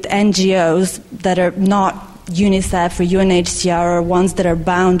 particularly with NGOs that are not UNICEF or UNHCR, or ones that are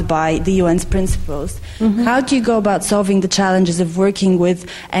bound by the UN's principles. Mm-hmm. How do you go about solving the challenges of working with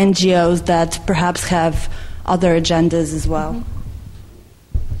NGOs that perhaps have other agendas as well?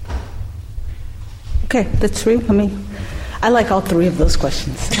 Okay, that's three. I like all three of those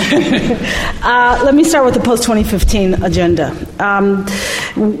questions. Let me start with the post-2015 agenda.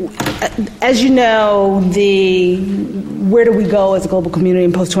 As you know, where do we go as a global community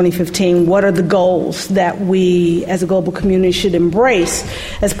in post-2015? What are the goals that we as a global community should embrace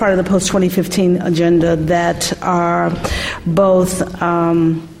as part of the post-2015 agenda that are both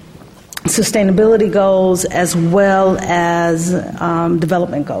sustainability goals as well as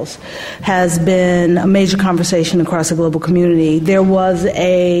development goals, has been a major conversation across the global community. There was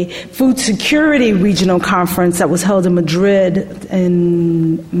a food security regional conference that was held in Madrid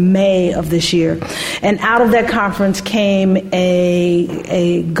in May of this year. And out of that conference came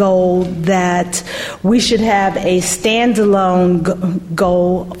a goal that we should have a standalone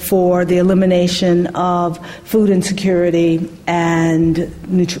goal for the elimination of food insecurity and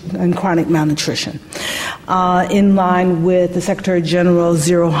chronic malnutrition, in line with the Secretary General's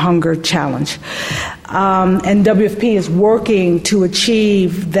Zero Hunger Challenge. And WFP is working to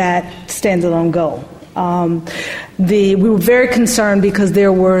achieve that standalone goal. We were very concerned because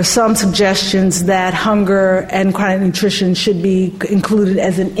there were some suggestions that hunger and chronic nutrition should be included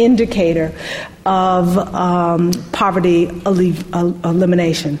as an indicator of poverty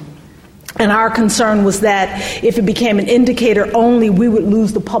elimination. And our concern was that if it became an indicator only, we would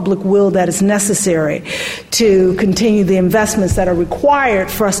lose the public will that is necessary to continue the investments that are required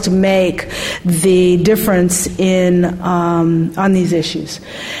for us to make the difference on these issues.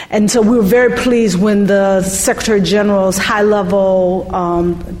 And so we were very pleased when the Secretary General's high-level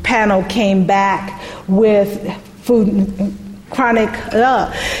panel came back with food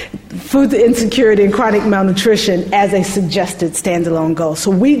insecurity and chronic malnutrition as a suggested standalone goal.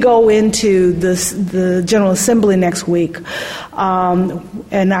 So we go into the General Assembly next week,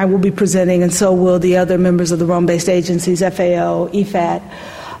 and I will be presenting, and so will the other members of the Rome-based agencies, FAO, EFAT,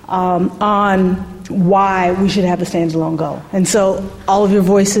 on why we should have a standalone goal. And so all of your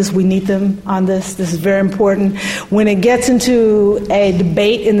voices, we need them on this. This is very important. When it gets into a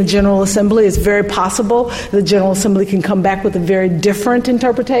debate in the General Assembly, it's very possible the General Assembly can come back with a very different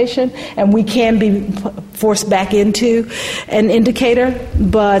interpretation, and we can be forced back into an indicator,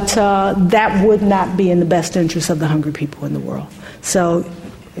 but that would not be in the best interest of the hungry people in the world. So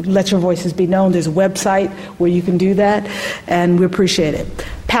let your voices be known. There's a website where you can do that, and we appreciate it.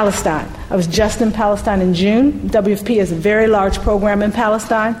 Palestine. I was just in Palestine in June. WFP has a very large program in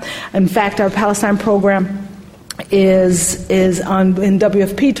Palestine. In fact, our Palestine program is in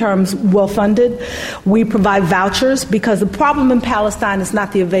WFP terms well funded. We provide vouchers because the problem in Palestine is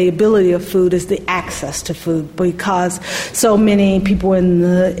not the availability of food, it's the access to food, because so many people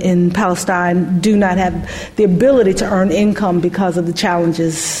in Palestine do not have the ability to earn income because of the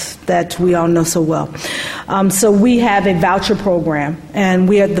challenges that we all know so well. So we have a voucher program, and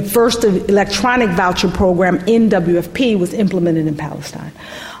we had the first electronic voucher program in WFP was implemented in Palestine.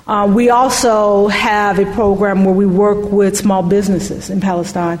 We also have a program where we work with small businesses in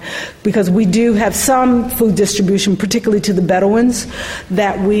Palestine, because we do have some food distribution, particularly to the Bedouins,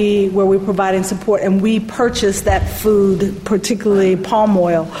 where we're providing support, and we purchase that food, particularly palm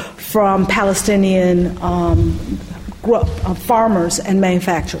oil, from Palestinian farmers and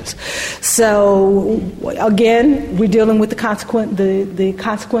manufacturers. So again, we're dealing with the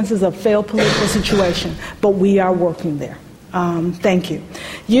consequences of failed political situation, but we are working there. Thank you.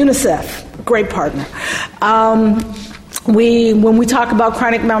 UNICEF, great partner. When we talk about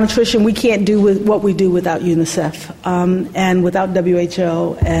chronic malnutrition, we can't do what we do without UNICEF and without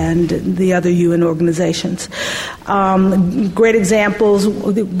WHO and the other UN organizations. Great examples,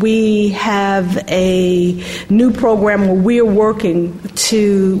 we have a new program where we are working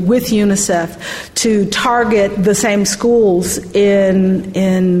with UNICEF to target the same schools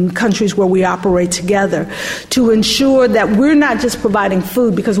in countries where we operate together to ensure that we're not just providing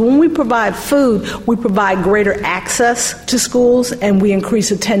food, because when we provide food, we provide greater access to schools and we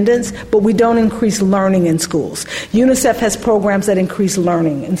increase attendance, but we don't increase learning in schools. UNICEF has programs that increase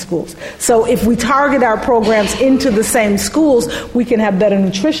learning in schools. So if we target our programs into the same schools, we can have better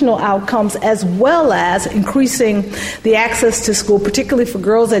nutritional outcomes as well as increasing the access to school, particularly for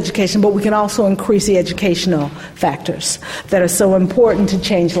girls' education, but we can also increase the educational factors that are so important to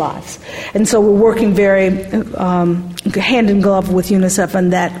change lives. And so we're working very hand in glove with UNICEF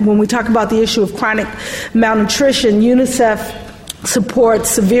on that. When we talk about the issue of chronic malnutrition, UNICEF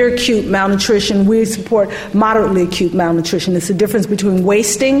supports severe acute malnutrition. We support moderately acute malnutrition. It's the difference between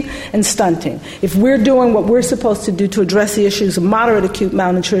wasting and stunting. If we're doing what we're supposed to do to address the issues of moderate acute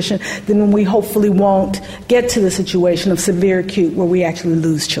malnutrition, then we hopefully won't get to the situation of severe acute where we actually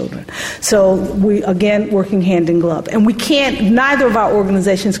lose children. So we, again, working hand in glove. And neither of our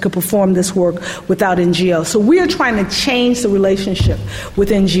organizations could perform this work without NGOs. So we are trying to change the relationship with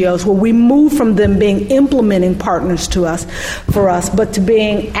NGOs where we move from them being implementing partners for us, but to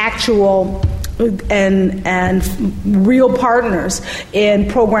being actual and real partners in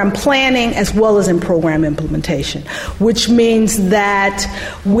program planning as well as in program implementation, which means that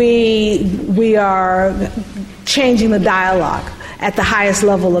we are changing the dialogue at the highest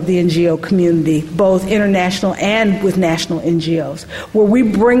level of the NGO community, both international and with national NGOs, where we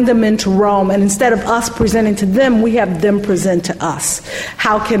bring them into Rome, and instead of us presenting to them, we have them present to us.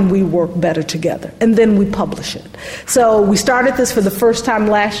 How can we work better together? And then we publish it. So we started this for the first time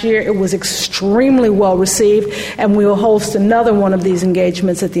last year. It was extremely well received, and we will host another one of these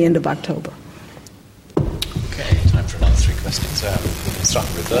engagements at the end of October. Okay, time for another 3 questions. We can start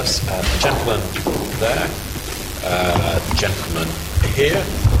in reverse. The gentleman there. The gentleman here,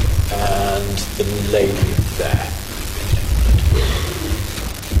 and the lady there.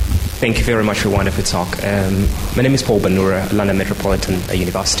 Thank you very much for a wonderful talk. My name is Paul Banura, London Metropolitan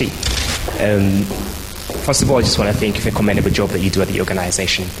University. First of all, I just want to thank you for the commendable job that you do at the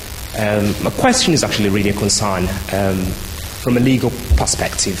organization. My question is actually really a concern from a legal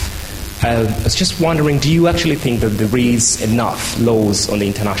perspective. I was just wondering, do you actually think that there is enough laws on the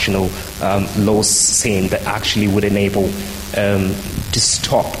international law scene that actually would enable to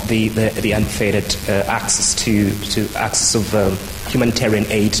stop the unfettered access to access of humanitarian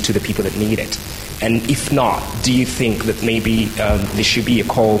aid to the people that need it? And if not, do you think that maybe there should be a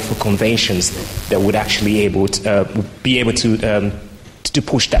call for conventions that would actually be able to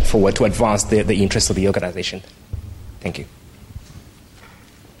push that forward to advance the interests of the organization? Thank you.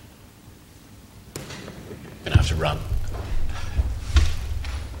 Going to have to run.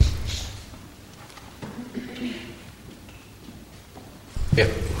 Yeah,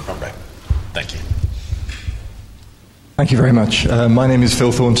 run back. Thank you. Thank you very much. My name is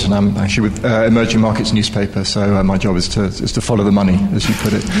Phil Thornton. I'm actually with Emerging Markets newspaper, so my job is to follow the money, as you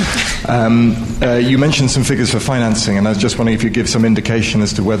put it. You mentioned some figures for financing, and I was just wondering if you give some indication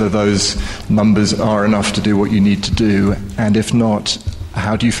as to whether those numbers are enough to do what you need to do, and if not,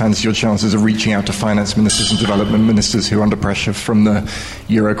 how do you fancy your chances of reaching out to finance ministers and development ministers who are under pressure from the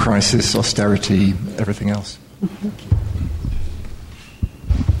euro crisis, austerity, everything else?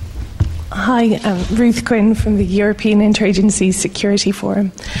 Hi, I'm Ruth Quinn from the European Interagency Security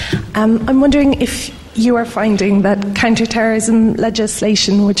Forum. I'm wondering if you are finding that counterterrorism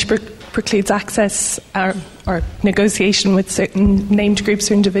legislation, which precludes access or negotiation with certain named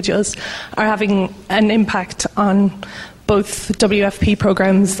groups or individuals, are having an impact on both WFP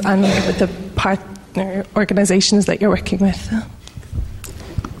programs and with the partner organisations that you're working with.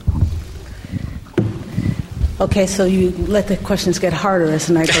 Okay, so you let the questions get harder as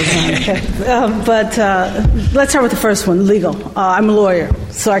the night goes on. Okay. But let's start with the first one, legal. I'm a lawyer,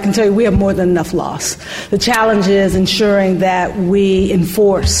 so I can tell you we have more than enough laws. The challenge is ensuring that we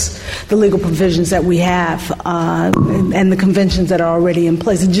enforce the legal provisions that we have and the conventions that are already in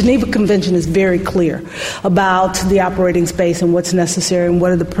place. The Geneva Convention is very clear about the operating space and what's necessary and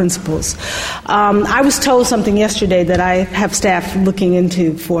what are the principles. I was told something yesterday that I have staff looking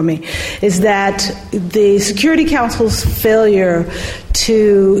into for me, is that the Security Council's failure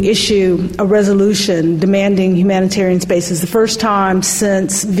to issue a resolution demanding humanitarian space is the first time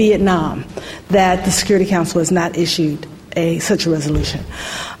since Vietnam that the Security Council has not issued such a resolution.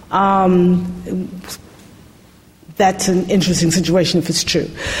 That's an interesting situation if it's true.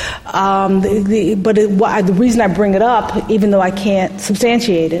 The reason I bring it up, even though I can't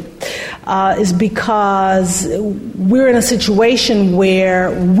substantiate it, is because we're in a situation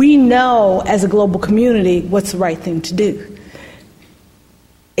where we know as a global community what's the right thing to do.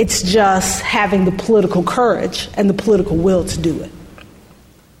 It's just having the political courage and the political will to do it.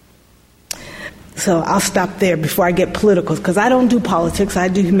 So I'll stop there before I get political, because I don't do politics, I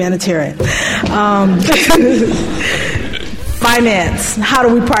do humanitarian. Finance, how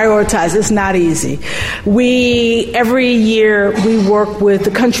do we prioritize? It's not easy. Every year we work with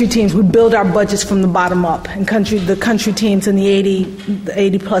the country teams. We build our budgets from the bottom up. And the country teams in the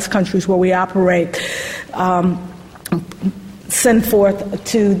 80 plus countries where we operate send forth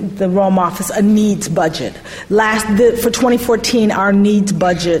to the Rome office a needs budget. For 2014, our needs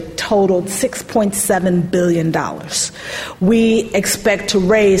budget totaled $6.7 billion. We expect to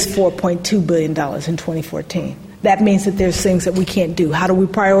raise $4.2 billion in 2014. That means that there's things that we can't do. How do we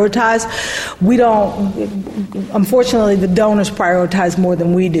prioritize? We don't. Unfortunately, the donors prioritize more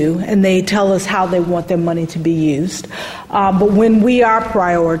than we do, and they tell us how they want their money to be used. But when we are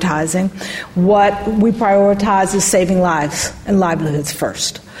prioritizing, what we prioritize is saving lives and livelihoods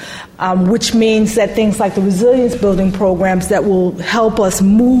first, which means that things like the resilience building programs that will help us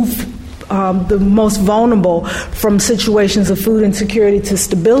move the most vulnerable from situations of food insecurity to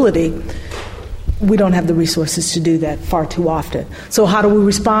stability, we don't have the resources to do that far too often. So how do we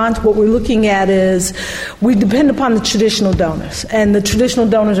respond? What we're looking at is we depend upon the traditional donors, and the traditional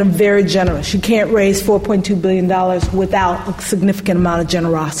donors are very generous. You can't raise $4.2 billion without a significant amount of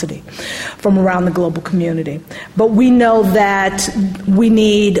generosity from around the global community. But we know that we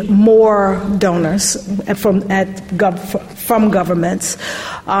need more donors from governments.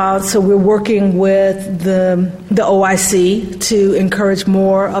 So we're working with the OIC to encourage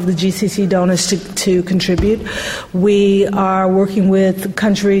more of the GCC donors to contribute. We are working with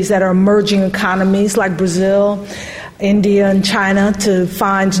countries that are emerging economies like Brazil, India, and China to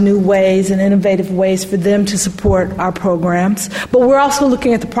find new ways and innovative ways for them to support our programs. But we're also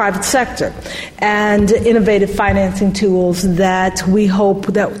looking at the private sector and innovative financing tools that we hope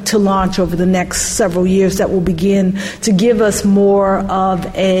to launch over the next several years that will begin to give us more of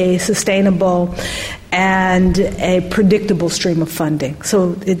a sustainable and a predictable stream of funding.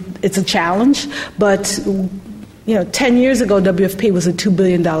 So it's a challenge, but 10 years ago, WFP was a $2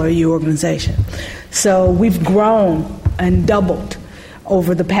 billion a year organization. So we've grown and doubled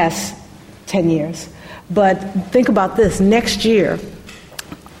over the past 10 years. But think about this. Next year,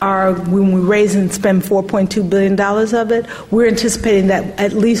 when we raise and spend $4.2 billion of it, we're anticipating that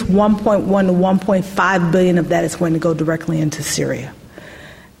at least 1.1 to 1.5 billion of that is going to go directly into Syria.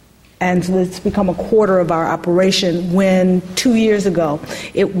 And so it's become a quarter of our operation, when 2 years ago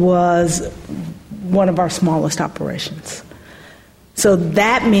it was one of our smallest operations. So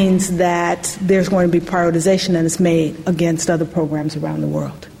that means that there's going to be prioritization that is made against other programs around the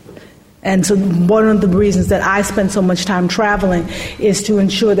world. And so one of the reasons that I spend so much time traveling is to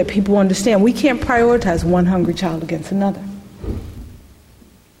ensure that people understand we can't prioritize one hungry child against another.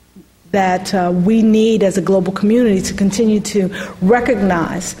 That we need, as a global community, to continue to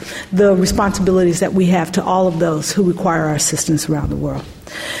recognize the responsibilities that we have to all of those who require our assistance around the world.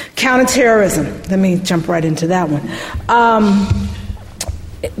 Counterterrorism. Let me jump right into that one.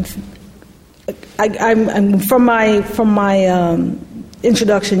 From my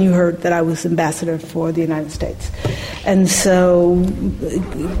introduction, you heard that I was ambassador for the United States. And so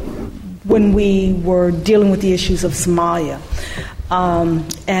when we were dealing with the issues of Somalia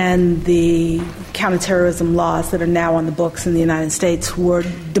and the counterterrorism laws that are now on the books in the United States were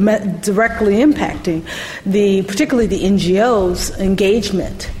directly impacting particularly the NGOs'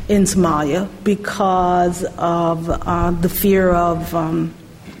 engagement in Somalia because of the fear of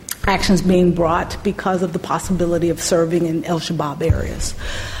actions being brought because of the possibility of serving in El-Shabaab areas.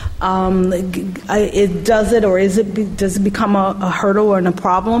 Does it become a hurdle or a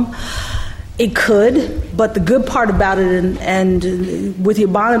problem? It could, but the good part about it, and with the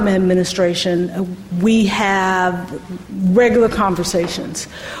Obama administration, we have regular conversations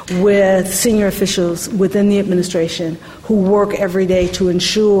with senior officials within the administration who work every day to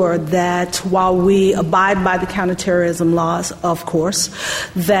ensure that while we abide by the counterterrorism laws, of course,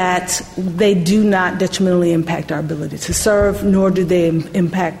 that they do not detrimentally impact our ability to serve, nor do they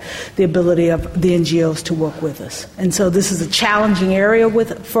impact the ability of the NGOs to work with us. And so this is a challenging area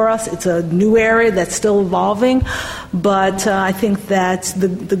for us. It's a new area that's still evolving, but I think that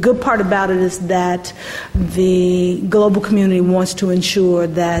the good part about it is that the global community wants to ensure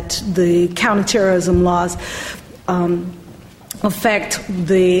that the counterterrorism laws affect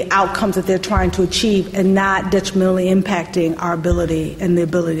the outcomes that they're trying to achieve and not detrimentally impacting our ability and the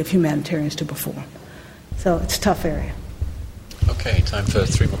ability of humanitarians to perform. So it's a tough area. Okay, time for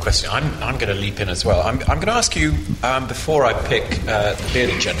three more questions. I'm going to leap in as well. I'm going to ask you, before I pick the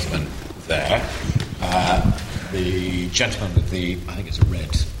bearded gentleman there, the gentleman with I think it's a red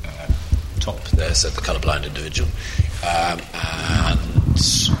top there, so the colourblind individual, and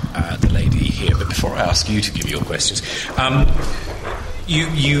the lady here. But before I ask you to give your questions,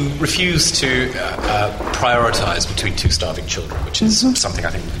 you refuse to prioritise between two starving children, which is something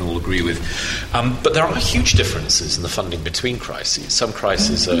I think we can all agree with. But there are huge differences in the funding between crises. Some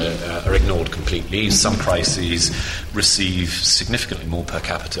crises are ignored completely. Some crises receive significantly more per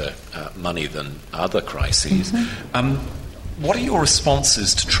capita money than other crises. What are your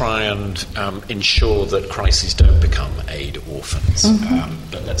responses to try and ensure that crises don't become aid orphans?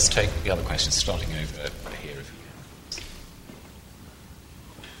 But let's take the other questions, starting over here.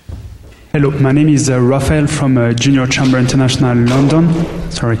 Hello, my name is Raphael from Junior Chamber International London.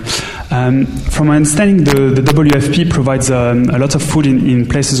 Sorry. From my understanding, the WFP provides a lot of food in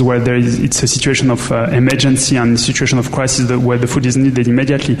places where it's a situation of emergency and a situation of crisis where the food is needed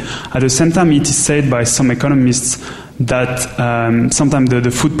immediately. At the same time, it is said by some economists that sometimes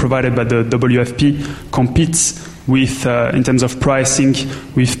the food provided by the WFP competes with, in terms of pricing,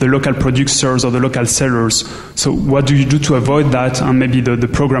 with the local producers or the local sellers. So what do you do to avoid that? And maybe the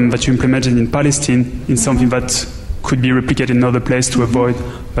program that you implemented in Palestine is something that could be replicated in another place to avoid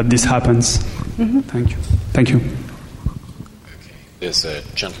that this happens. Thank you. Okay. There's a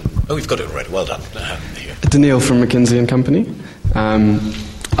gentleman. Oh, we've got it already. Well done. Here. Daniil from McKinsey & Company.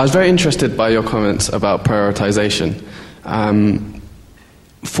 I was very interested by your comments about prioritization.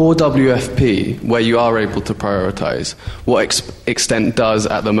 For WFP, where you are able to prioritize, what extent does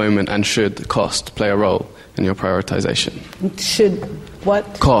at the moment and should cost play a role in your prioritization? Should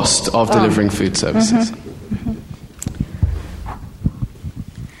what? Cost of delivering food services.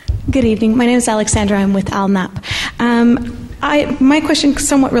 Good evening. My name is Alexandra. I'm with ALNAP. My question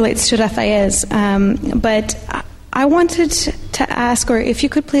somewhat relates to Rafael's, but I wanted to ask, or if you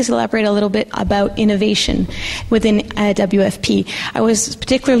could please elaborate a little bit about innovation within WFP. I was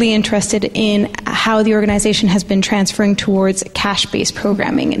particularly interested in how the organization has been transferring towards cash-based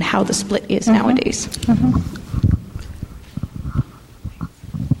programming and how the split is nowadays.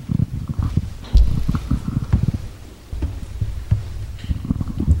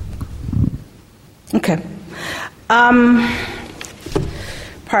 Okay.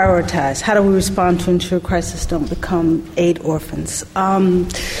 Prioritize. How do we respond to ensure crises don't become aid orphans?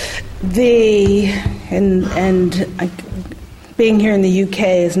 Being here in the UK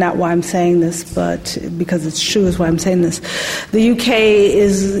is not why I'm saying this, but because it's true is why I'm saying this. The UK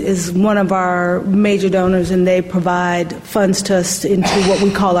is one of our major donors, and they provide funds to us into what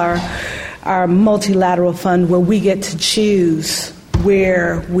we call our multilateral fund, where we get to choose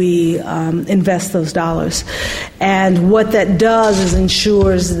where we invest those dollars. And what that does is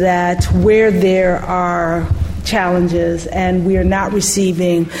ensures that where there are challenges and we are not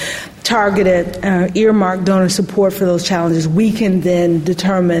receiving targeted earmarked donor support for those challenges, we can then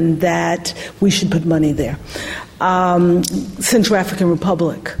determine that we should put money there. Central African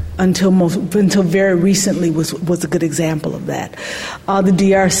Republic, until very recently, was a good example of that. The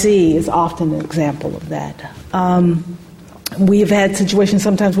DRC is often an example of that. We've had situations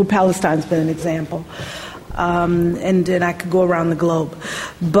sometimes where Palestine's been an example, and then I could go around the globe.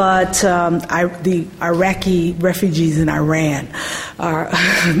 But the Iraqi refugees in Iran are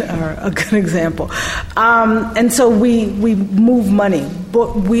a good example. And so we move money,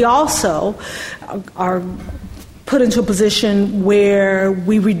 but we also are put into a position where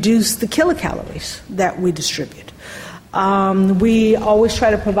we reduce the kilocalories that we distribute. We always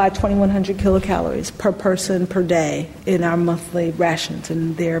try to provide 2,100 kilocalories per person per day in our monthly rations,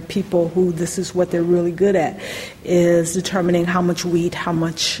 and there are people who this is what they're really good at, is determining how much wheat, how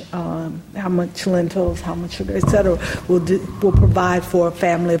much lentils, how much sugar, etc. will provide for a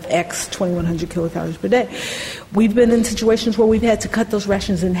family of X 2,100 kilocalories per day. We've been in situations where we've had to cut those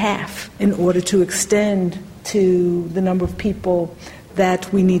rations in half in order to extend to the number of people that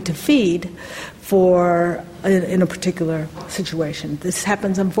we need to feed in a particular situation. This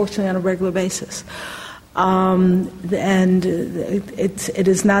happens, unfortunately, on a regular basis. And it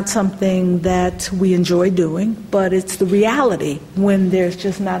is not something that we enjoy doing, but it's the reality when there's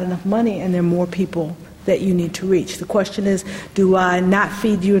just not enough money and there are more people that you need to reach. The question is, do I not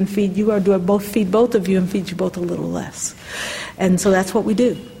feed you and feed you, or do I both feed both of you and feed you both a little less? And so that's what we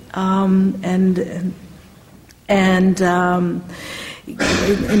do.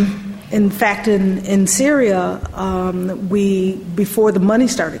 In fact, in Syria, before the money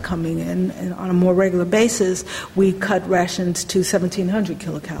started coming in, and on a more regular basis, we cut rations to 1,700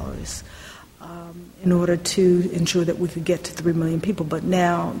 kilocalories in order to ensure that we could get to 3 million people. But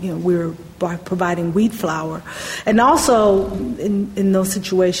now, we're providing wheat flour. And also, in those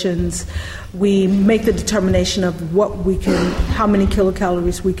situations, we make the determination of how many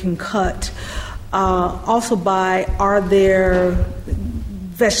kilocalories we can cut. Also are there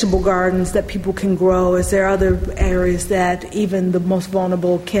vegetable gardens that people can grow? Is there other areas that even the most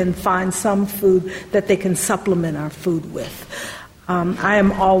vulnerable can find some food that they can supplement our food with? I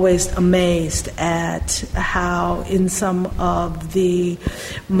am always amazed at how in some of the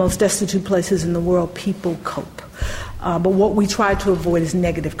most destitute places in the world people cope. But what we try to avoid is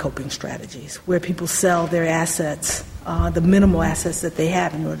negative coping strategies, where people sell their assets, the minimal assets that they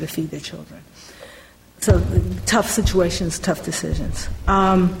have, in order to feed their children. So tough situations, tough decisions.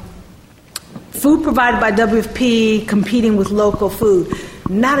 Food provided by WFP competing with local food.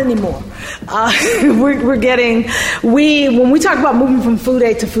 Not anymore. When we talk about moving from food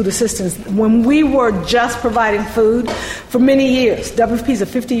aid to food assistance, when we were just providing food for many years, WFP is a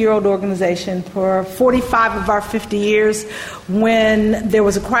 50-year-old organization. For 45 of our 50 years, when there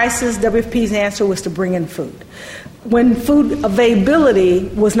was a crisis, WFP's answer was to bring in food. When food availability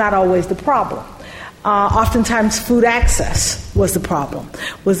was not always the problem. Oftentimes food access was the problem.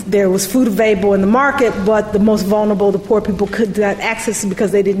 There was food available in the market, but the most vulnerable, the poor people, could not access it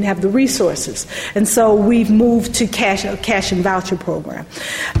because they didn't have the resources. And so we've moved to a cash and voucher program.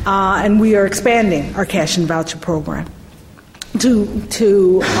 And we are expanding our cash and voucher program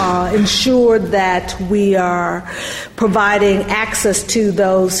to ensure that we are providing access to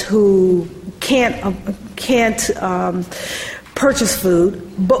those who can't purchase food,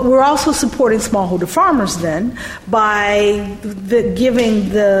 but we're also supporting smallholder farmers then by giving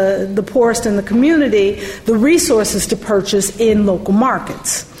the poorest in the community the resources to purchase in local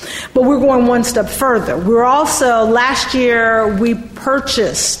markets. But we're going one step further. Last year, we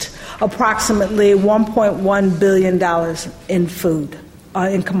purchased approximately $1.1 billion in food,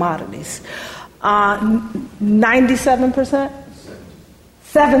 in commodities. 97%?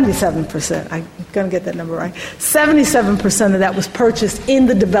 77%, I'm going to get that number right, 77% of that was purchased in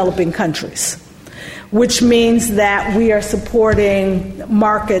the developing countries, which means that we are supporting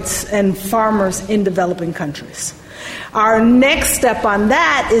markets and farmers in developing countries. Our next step on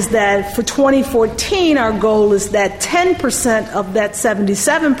that is that for 2014, our goal is that 10% of that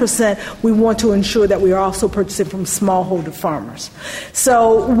 77%, we want to ensure that we are also purchasing from smallholder farmers.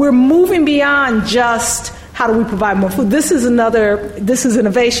 So we're moving beyond just how do we provide more food. This is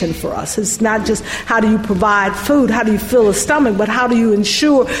innovation for us. It's not just how do you provide food, how do you fill a stomach, but how do you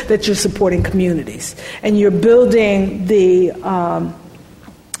ensure that you're supporting communities and you're building the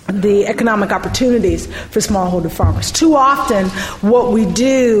economic opportunities for smallholder farmers. Too often, what we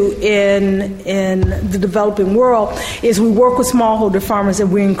do in the developing world is we work with smallholder farmers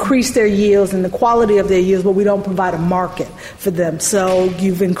and we increase their yields and the quality of their yields, but we don't provide a market for them. So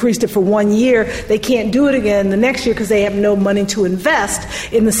you've increased it for 1 year, they can't do it again the next year because they have no money to invest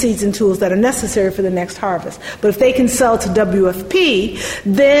in the seeds and tools that are necessary for the next harvest. But if they can sell to WFP,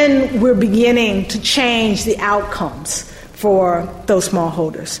 then we're beginning to change the outcomes for those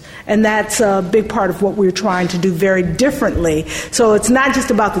smallholders. And that's a big part of what we're trying to do very differently. So it's not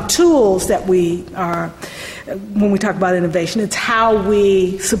just about the tools that we are, when we talk about innovation, it's how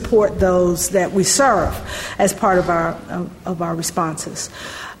we support those that we serve as part of our responses.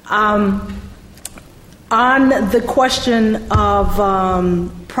 On the question of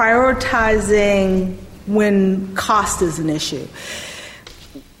prioritizing when cost is an issue,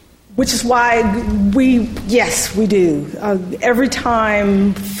 which is why we do. Every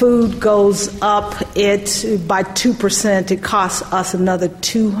time food goes up by 2%, it costs us another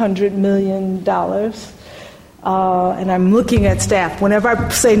 $200 million. And I'm looking at staff. Whenever I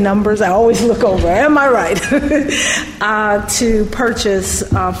say numbers, I always look over. Am I right? To purchase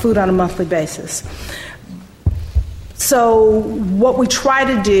food on a monthly basis. So what we try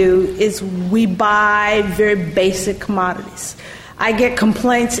to do is we buy very basic commodities. I get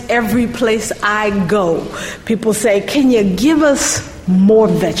complaints every place I go. People say, can you give us more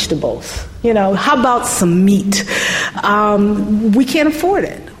vegetables? How about some meat? We can't afford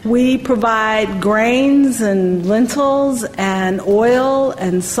it. We provide grains and lentils and oil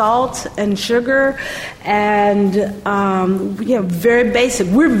and salt and sugar and very basic.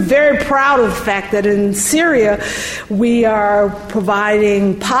 We're very proud of the fact that in Syria we are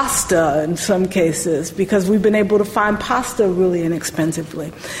providing pasta in some cases because we've been able to find pasta really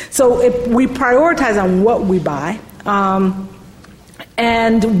inexpensively. So we prioritize on what we buy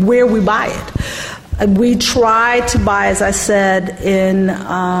and where we buy it. We try to buy, as I said, in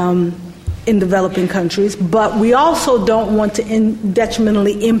developing countries, but we also don't want to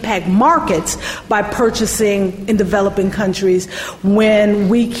detrimentally impact markets by purchasing in developing countries when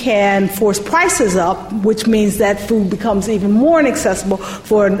we can force prices up, which means that food becomes even more inaccessible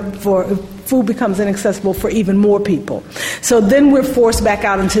food becomes inaccessible for even more people. So then we're forced back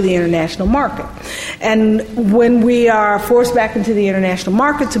out into the international market. And when we are forced back into the international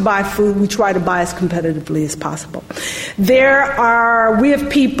market to buy food, we try to buy as competitively as possible. We have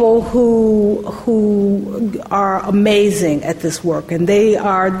people who are amazing at this work, and they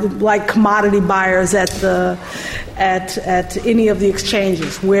are like commodity buyers at any of the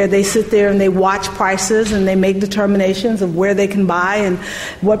exchanges, where they sit there and they watch prices and they make determinations of where they can buy and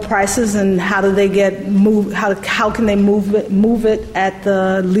what prices and how do they how can they move it at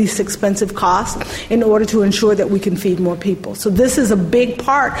the least expensive cost in order to ensure that we can feed more people. So this is a big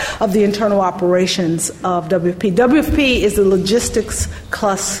part of the internal operations of WFP. WFP is the logistics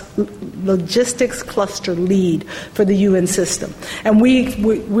cluster lead for the UN system. And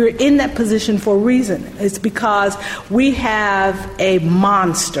we're in that position for a reason. It's because we have a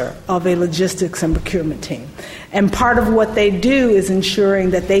monster of a logistics and procurement team. And part of what they do is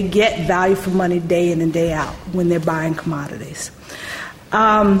ensuring that they get value for money day in and day out when they're buying commodities.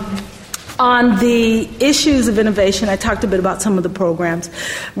 On the issues of innovation, I talked a bit about some of the programs.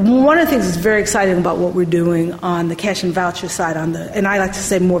 One of the things that's very exciting about what we're doing on the cash and voucher side, and I like to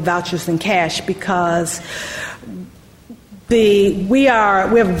say more vouchers than cash, because we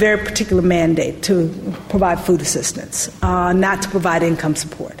have a very particular mandate to provide food assistance, not to provide income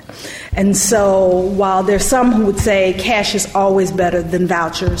support. And so while there's some who would say cash is always better than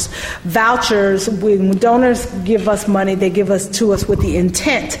vouchers, when donors give us money, they give us to us with the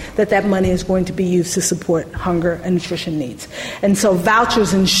intent that that money is going to be used to support hunger and nutrition needs. And so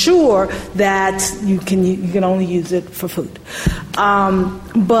vouchers ensure that you can only use it for food.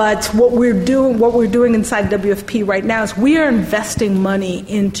 But what we're doing inside WFP right now is we are investing money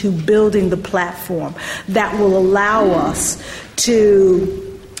into building the platform that will allow us to,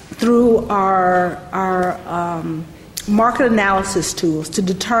 through our market analysis tools to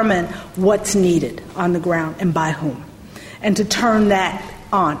determine what's needed on the ground and by whom, and to turn that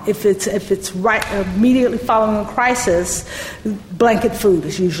on. If it's right immediately following a crisis, blanket food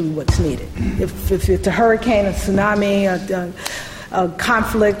is usually what's needed. If it's a hurricane, a tsunami, a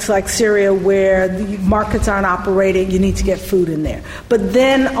conflict like Syria where the markets aren't operating, you need to get food in there. But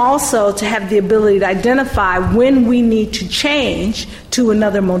then also to have the ability to identify when we need to change to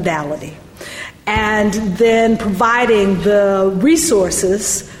another modality. And then providing the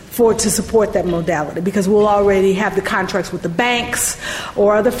resources to support that modality, because we'll already have the contracts with the banks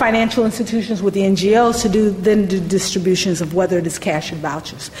or other financial institutions with the NGOs to do distributions of whether it is cash or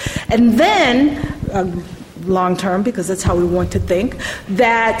vouchers. And then, long term, because that's how we want to think,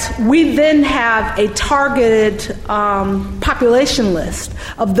 that we then have a targeted population list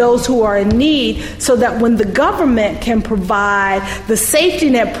of those who are in need, so that when the government can provide the safety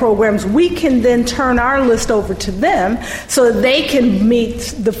net programs, we can then turn our list over to them so that they can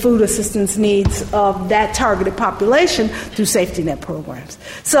meet the food assistance needs of that targeted population through safety net programs.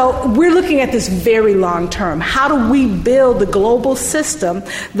 So we're looking at this very long term. How do we build the global system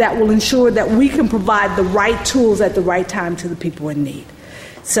that will ensure that we can provide the right tools at the right time to the people in need?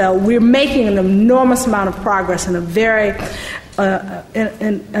 So we're making an enormous amount of progress in a very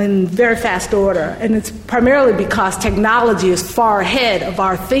in very fast order, and it's primarily because technology is far ahead of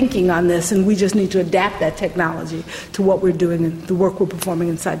our thinking on this, and we just need to adapt that technology to what we're doing and the work we're performing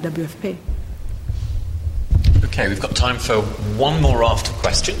inside WFP. Okay, we've got time for one more raft of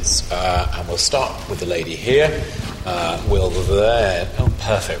questions, and we'll start with the lady here.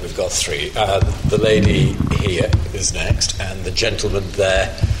 Perfect, we've got three. The lady here is next, and the gentleman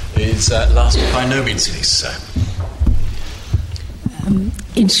there is last but by no means least, sir.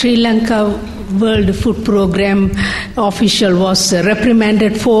 In Sri Lanka, World Food Programme official was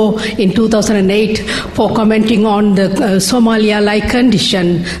reprimanded in 2008 for commenting on the Somalia-like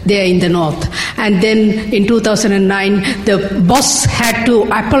condition there in the north. And then in 2009, the boss had to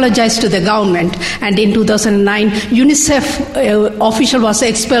apologize to the government. And in 2009, UNICEF official was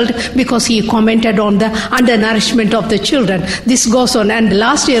expelled because he commented on the undernourishment of the children. This goes on. And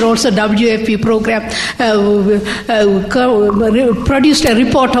last year also, WFP program produced a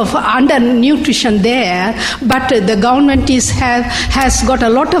report of undernutrition there, but the government has got a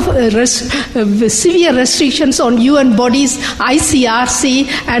lot of severe restrictions on UN bodies, ICRC,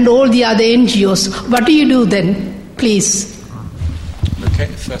 and all the other NGOs. What do you do then, please? Okay,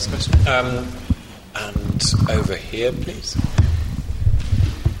 first question. And over here, please.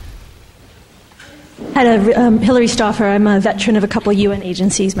 Hello, Hilary Stauffer. I'm a veteran of a couple UN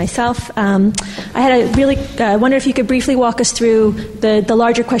agencies myself. I wonder if you could briefly walk us through the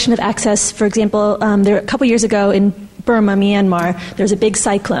larger question of access. For example, there a couple years ago in Burma, Myanmar, there was a big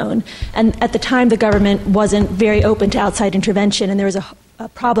cyclone, and at the time the government wasn't very open to outside intervention, and there was a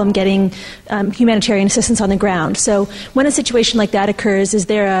problem getting humanitarian assistance on the ground. So when a situation like that occurs, is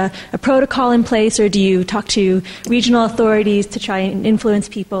there a protocol in place, or do you talk to regional authorities to try and influence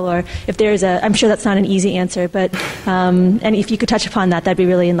people? Or if there's I'm sure that's not an easy answer, but and if you could touch upon that, that'd be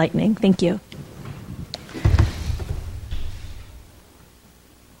really enlightening. Thank you.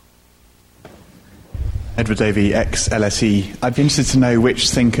 Edward Davey, ex-LSE. I'd be interested to know which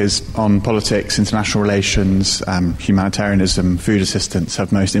thinkers on politics, international relations, humanitarianism, food assistance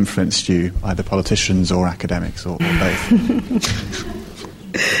have most influenced you, either politicians or academics, or both.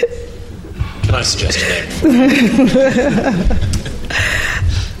 Can I suggest a name?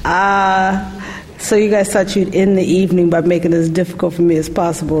 So you guys thought you'd end the evening by making it as difficult for me as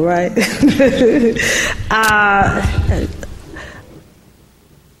possible, right?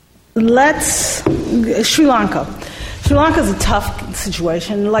 Sri Lanka. Sri Lanka is a tough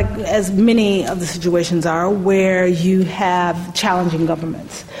situation, like as many of the situations are, where you have challenging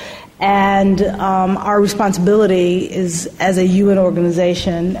governments. And our responsibility is, as a UN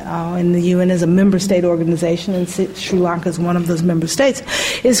organization, and the UN is a member state organization, and Sri Lanka is one of those member states,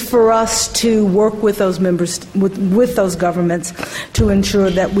 is for us to work with those members, with those governments, to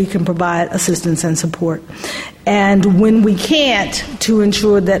ensure that we can provide assistance and support. And when we can't, to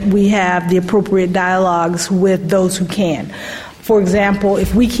ensure that we have the appropriate dialogues with those who can. For example,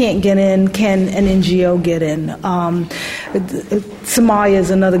 if we can't get in, can an NGO get in? Somalia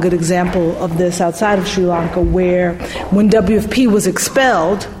is another good example of this outside of Sri Lanka, where when WFP was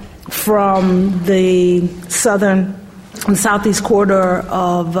expelled from the southeast corridor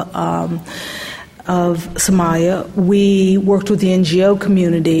of Somalia, we worked with the NGO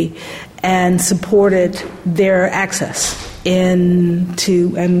community and supported their access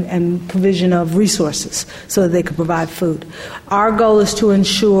into and provision of resources so that they could provide food. Our goal is to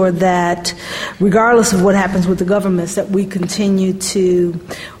ensure that, regardless of what happens with the governments, that we continue to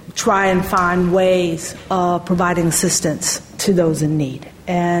try and find ways of providing assistance to those in need.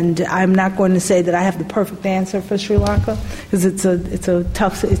 And I'm not going to say that I have the perfect answer for Sri Lanka, because it's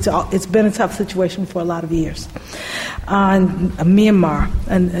been a tough situation for a lot of years. Myanmar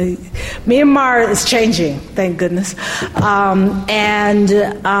is changing, thank goodness.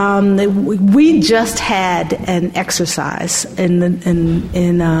 We just had an exercise in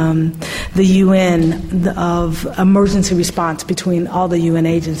the UN of emergency response between all the UN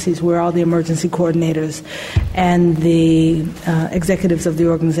agencies, where all the emergency coordinators and the executives of the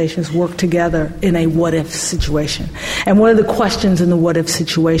organizations work together in a what-if situation. And one of the questions in the what-if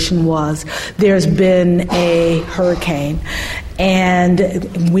situation was, there's been a hurricane, and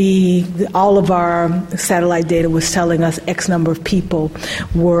all of our satellite data was telling us X number of people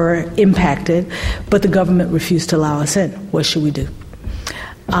were impacted, but the government refused to allow us in. What should we do?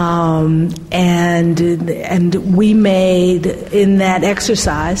 And we made, in that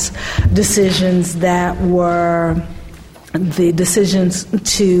exercise, decisions that were the decisions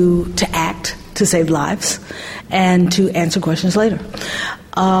to act to save lives and to answer questions later.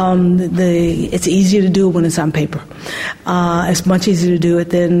 It's easier to do it when it's on paper. It's much easier to do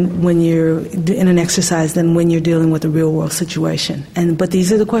it than when you're in an exercise than when you're dealing with a real world situation. But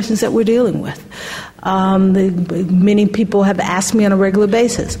these are the questions that we're dealing with. Many people have asked me on a regular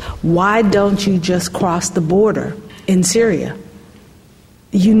basis, why don't you just cross the border in Syria?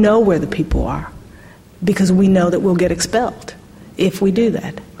 You know where the people are, because we know that we'll get expelled if we do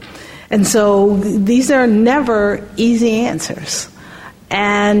that. And so these are never easy answers.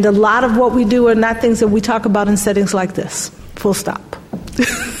 And a lot of what we do are not things that we talk about in settings like this. Full stop.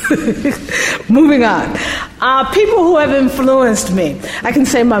 Moving on. People who have influenced me. I can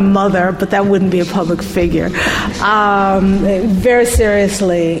say my mother, but that wouldn't be a public figure. Very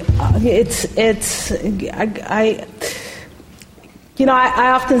seriously,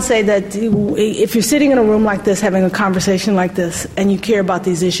 I often say that if you're sitting in a room like this, having a conversation like this, and you care about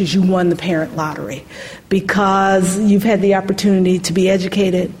these issues, you won the parent lottery, because you've had the opportunity to be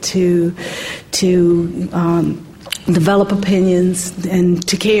educated, to develop opinions, and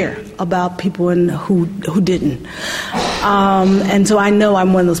to care about people who didn't. And so I know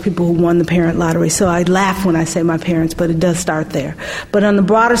I'm one of those people who won the parent lottery. So I laugh when I say my parents, but it does start there. But on the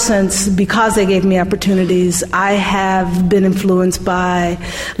broader sense, because they gave me opportunities, I have been influenced by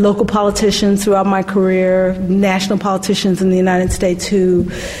local politicians throughout my career, national politicians in the United States who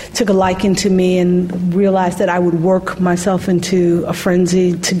took a liking to me and realized that I would work myself into a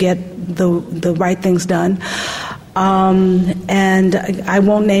frenzy to get the right things done. And I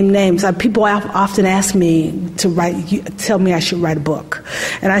won't name names. People often ask me tell me I should write a book.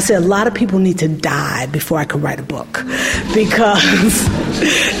 And I say a lot of people need to die before I could write a book, because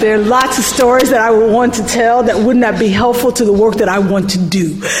there are lots of stories that I would want to tell that would not be helpful to the work that I want to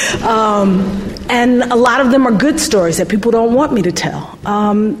do. And a lot of them are good stories that people don't want me to tell.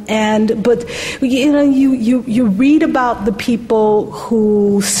 But you read about the people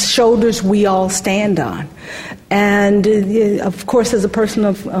whose shoulders we all stand on. And of course, as a person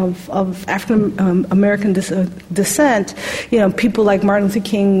of African American descent, people like Martin Luther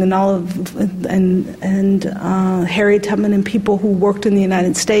King and Harriet Tubman, and people who worked in the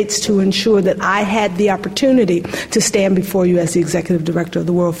United States to ensure that I had the opportunity to stand before you as the executive director of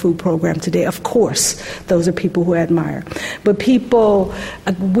the World Food Program today. Of course, those are people who I admire. But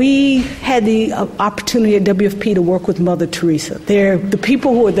we had the opportunity at WFP to work with Mother Teresa. They're the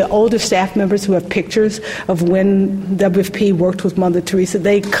people who are the older staff members who have pictures of when WFP worked with Mother Teresa.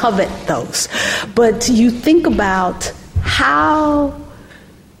 They covet those. But you think about how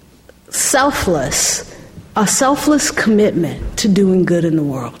a selfless commitment to doing good in the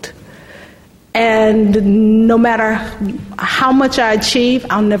world. And no matter how much I achieve,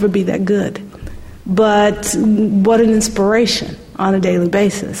 I'll never be that good. But what an inspiration on a daily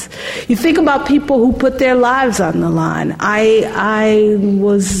basis. You think about people who put their lives on the line. I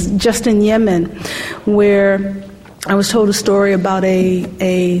was just in Yemen, where I was told a story about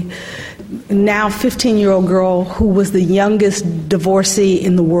a now 15-year-old girl who was the youngest divorcee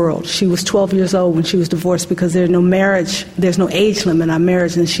in the world. She was 12 years old when she was divorced, because there's no age limit on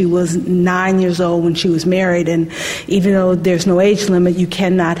marriage, and she was 9 years old when she was married. And even though there's no age limit, you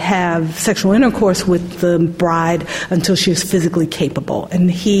cannot have sexual intercourse with the bride until she is physically capable. And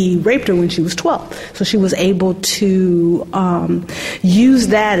he raped her when she was 12. So she was able to use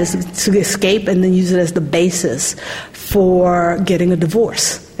that to escape, and then use it as the basis for getting a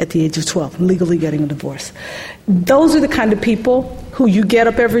divorce at the age of 12, legally getting a divorce. Those are the kind of people who you get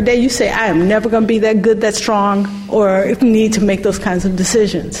up every day, you say, I am never going to be that good, that strong, or need to make those kinds of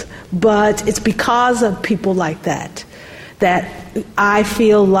decisions. But it's because of people like that I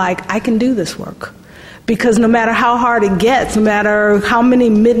feel like I can do this work. Because no matter how hard it gets, no matter how many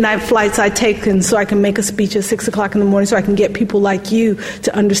midnight flights I take and so I can make a speech at 6 o'clock in the morning so I can get people like you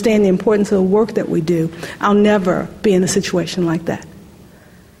to understand the importance of the work that we do, I'll never be in a situation like that.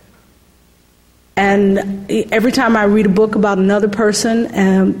 And every time I read a book about another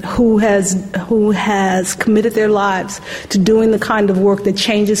person who has committed their lives to doing the kind of work that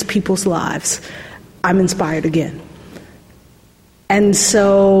changes people's lives, I'm inspired again. And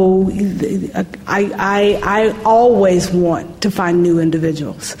so I always want to find new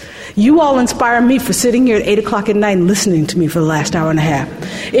individuals. You all inspire me for sitting here at 8 o'clock at night and listening to me for the last hour and a half.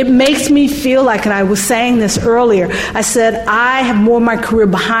 It makes me feel like, and I was saying this earlier, I said I have more of my career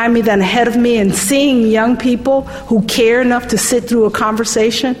behind me than ahead of me, and seeing young people who care enough to sit through a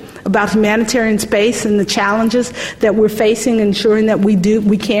conversation about humanitarian space and the challenges that we're facing, ensuring that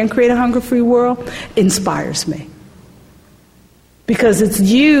we can create a hunger-free world, inspires me. Because it's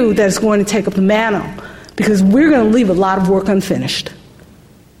you that's going to take up the mantle. Because we're going to leave a lot of work unfinished.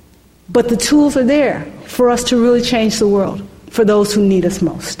 But the tools are there for us to really change the world for those who need us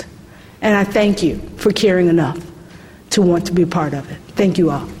most. And I thank you for caring enough to want to be a part of it. Thank you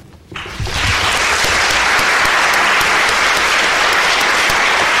all.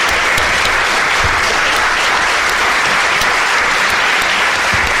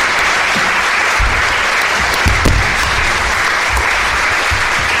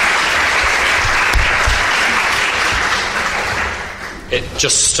 It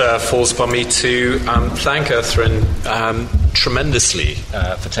just falls upon me to thank Erthrin tremendously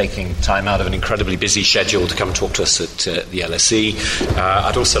for taking time out of an incredibly busy schedule to come talk to us at the LSE.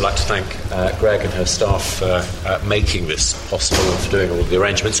 I'd also like to thank Greg and her staff for making this possible and for doing all of the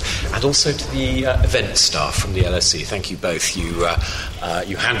arrangements, and also to the event staff from the LSE. Thank you both.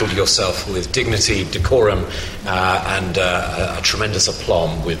 You handled yourself with dignity, decorum, and a tremendous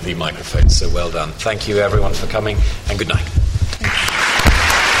aplomb with the microphone. So well done. Thank you, everyone, for coming, and good night.